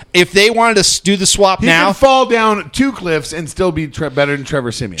soon. If they wanted to do the swap He now, can fall down 2 cliffs and still be better than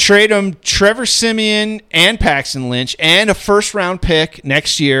Trevor Siemian. trade him Trevor Siemian and Paxton Lynch and a first round pick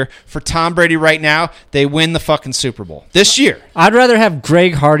next year for Tom Brady right now. They win the fucking Super Bowl this year. I'd rather have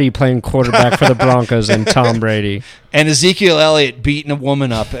Greg Hardy playing quarterback for the Broncos than Tom Brady. And Ezekiel Elliott beating a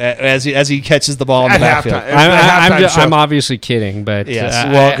woman up as he catches the ball in the At backfield. halftime. At the halftime show. I'm obviously kidding, but Yes.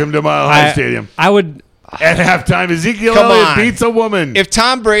 Welcome to Mile High Stadium. I would. At halftime, Ezekiel Come Elliott on. beats a woman. If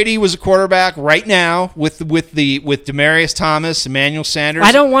Tom Brady was a quarterback right now with Demaryius Thomas, Emmanuel Sanders,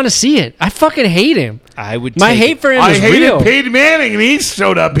 I don't want to see it. I fucking hate him. I would. My take hate it. for him I is hated real. Peyton Manning, and he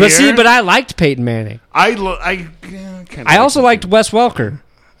showed up here. But see, but I liked Peyton Manning. I I also liked Wes Welker.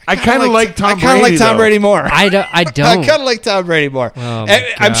 I kind of like Tom Brady. I kind of like Tom though. Brady more. I don't. I kind of like Tom Brady more. Oh, And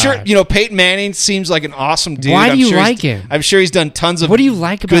my I'm sure God. Peyton Manning seems like an awesome dude. Why do I'm you sure like he's- him? I'm sure he's done tons of What do you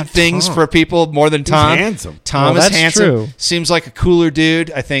like good about things Tom? for people more than Tom. handsome. Tom Well, is that's handsome. true. Seems like a cooler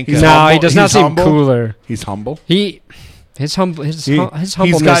dude. I think. He's No, humble. he does not He's seem humble. cooler. He's humble. His humbleness He's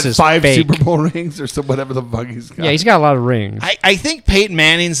got is 5 fake. Super Bowl rings or so whatever the fuck he's got. Yeah, he's got a lot of rings. I think Peyton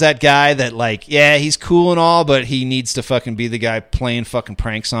Manning's that guy that he's cool and all, but he needs to fucking be the guy playing fucking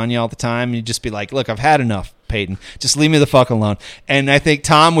pranks on you all the time. And you just be like, look, I've had enough, Peyton. Just leave me the fuck alone. And I think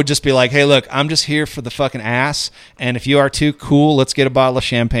Tom would just be like, hey, look, I'm just here for the fucking ass. And if you are too cool, let's get a bottle of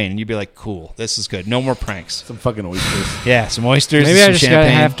champagne. And you'd be like, cool, this is good. No more pranks. Some fucking oysters. Yeah, some oysters. Maybe and I some just gotta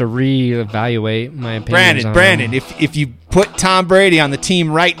champagne. have to reevaluate my opinions. Brandon, if you put Tom Brady on the team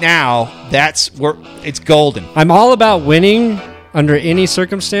right now, that's where it's golden. I'm all about winning under any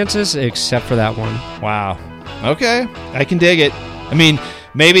circumstances except for that one. Wow. Okay, I can dig it. I mean,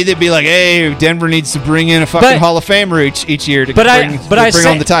 maybe they'd be like, "Hey, Denver needs to bring in a fucking But- Hall of Famer each year to But bring I bring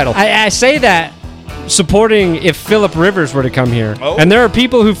say, on the title." I say that supporting if Phillip Rivers were to come here, Oh. and there are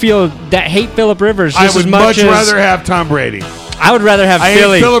people who feel that hate Phillip Rivers I just would as much much as rather have Tom Brady. I would rather have I hate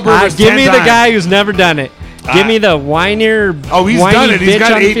Philly. Phillip Rivers Give 10 me the times. guy who's never done it. Give me the whiner. Oh, he's whiny done it. He's bitch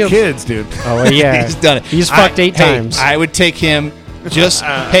got on the 8 field. kids, dude. Oh well, yeah, He's done it. He's fucked 8 hey, times. I would take him. Just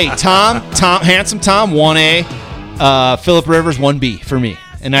hey, handsome Tom, 1A, Phillip Rivers, 1B for me,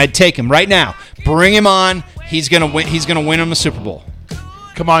 and I'd take him right now. Bring him on. He's gonna win. He's gonna win him a Super Bowl.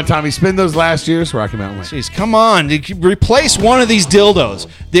 Come on, Tommy. Spin those last years. Rocky Mountain Way. Jeez, come on. Replace one of these dildos.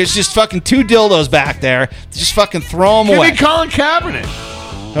 There's just fucking 2 dildos back there. Just fucking throw them Give away. me Colin Kaepernick.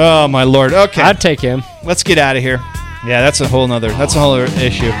 Oh, my Lord. Okay. I'd take him. Let's get out of here. Yeah, that's a whole other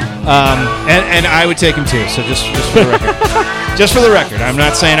issue. And I would take him too. So just for the record, just for the record, I'm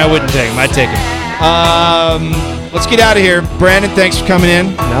not saying I wouldn't take him. I'd take him. Let's get out of here. Brandon, thanks for coming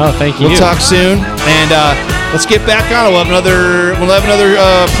in. No, thank you. We'll talk soon, and let's get back on. We'll have another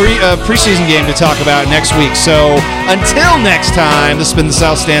preseason game to talk about next week. So until next time, this has been the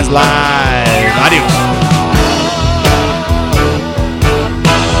South Stands Live. Adios.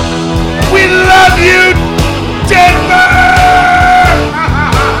 We love you.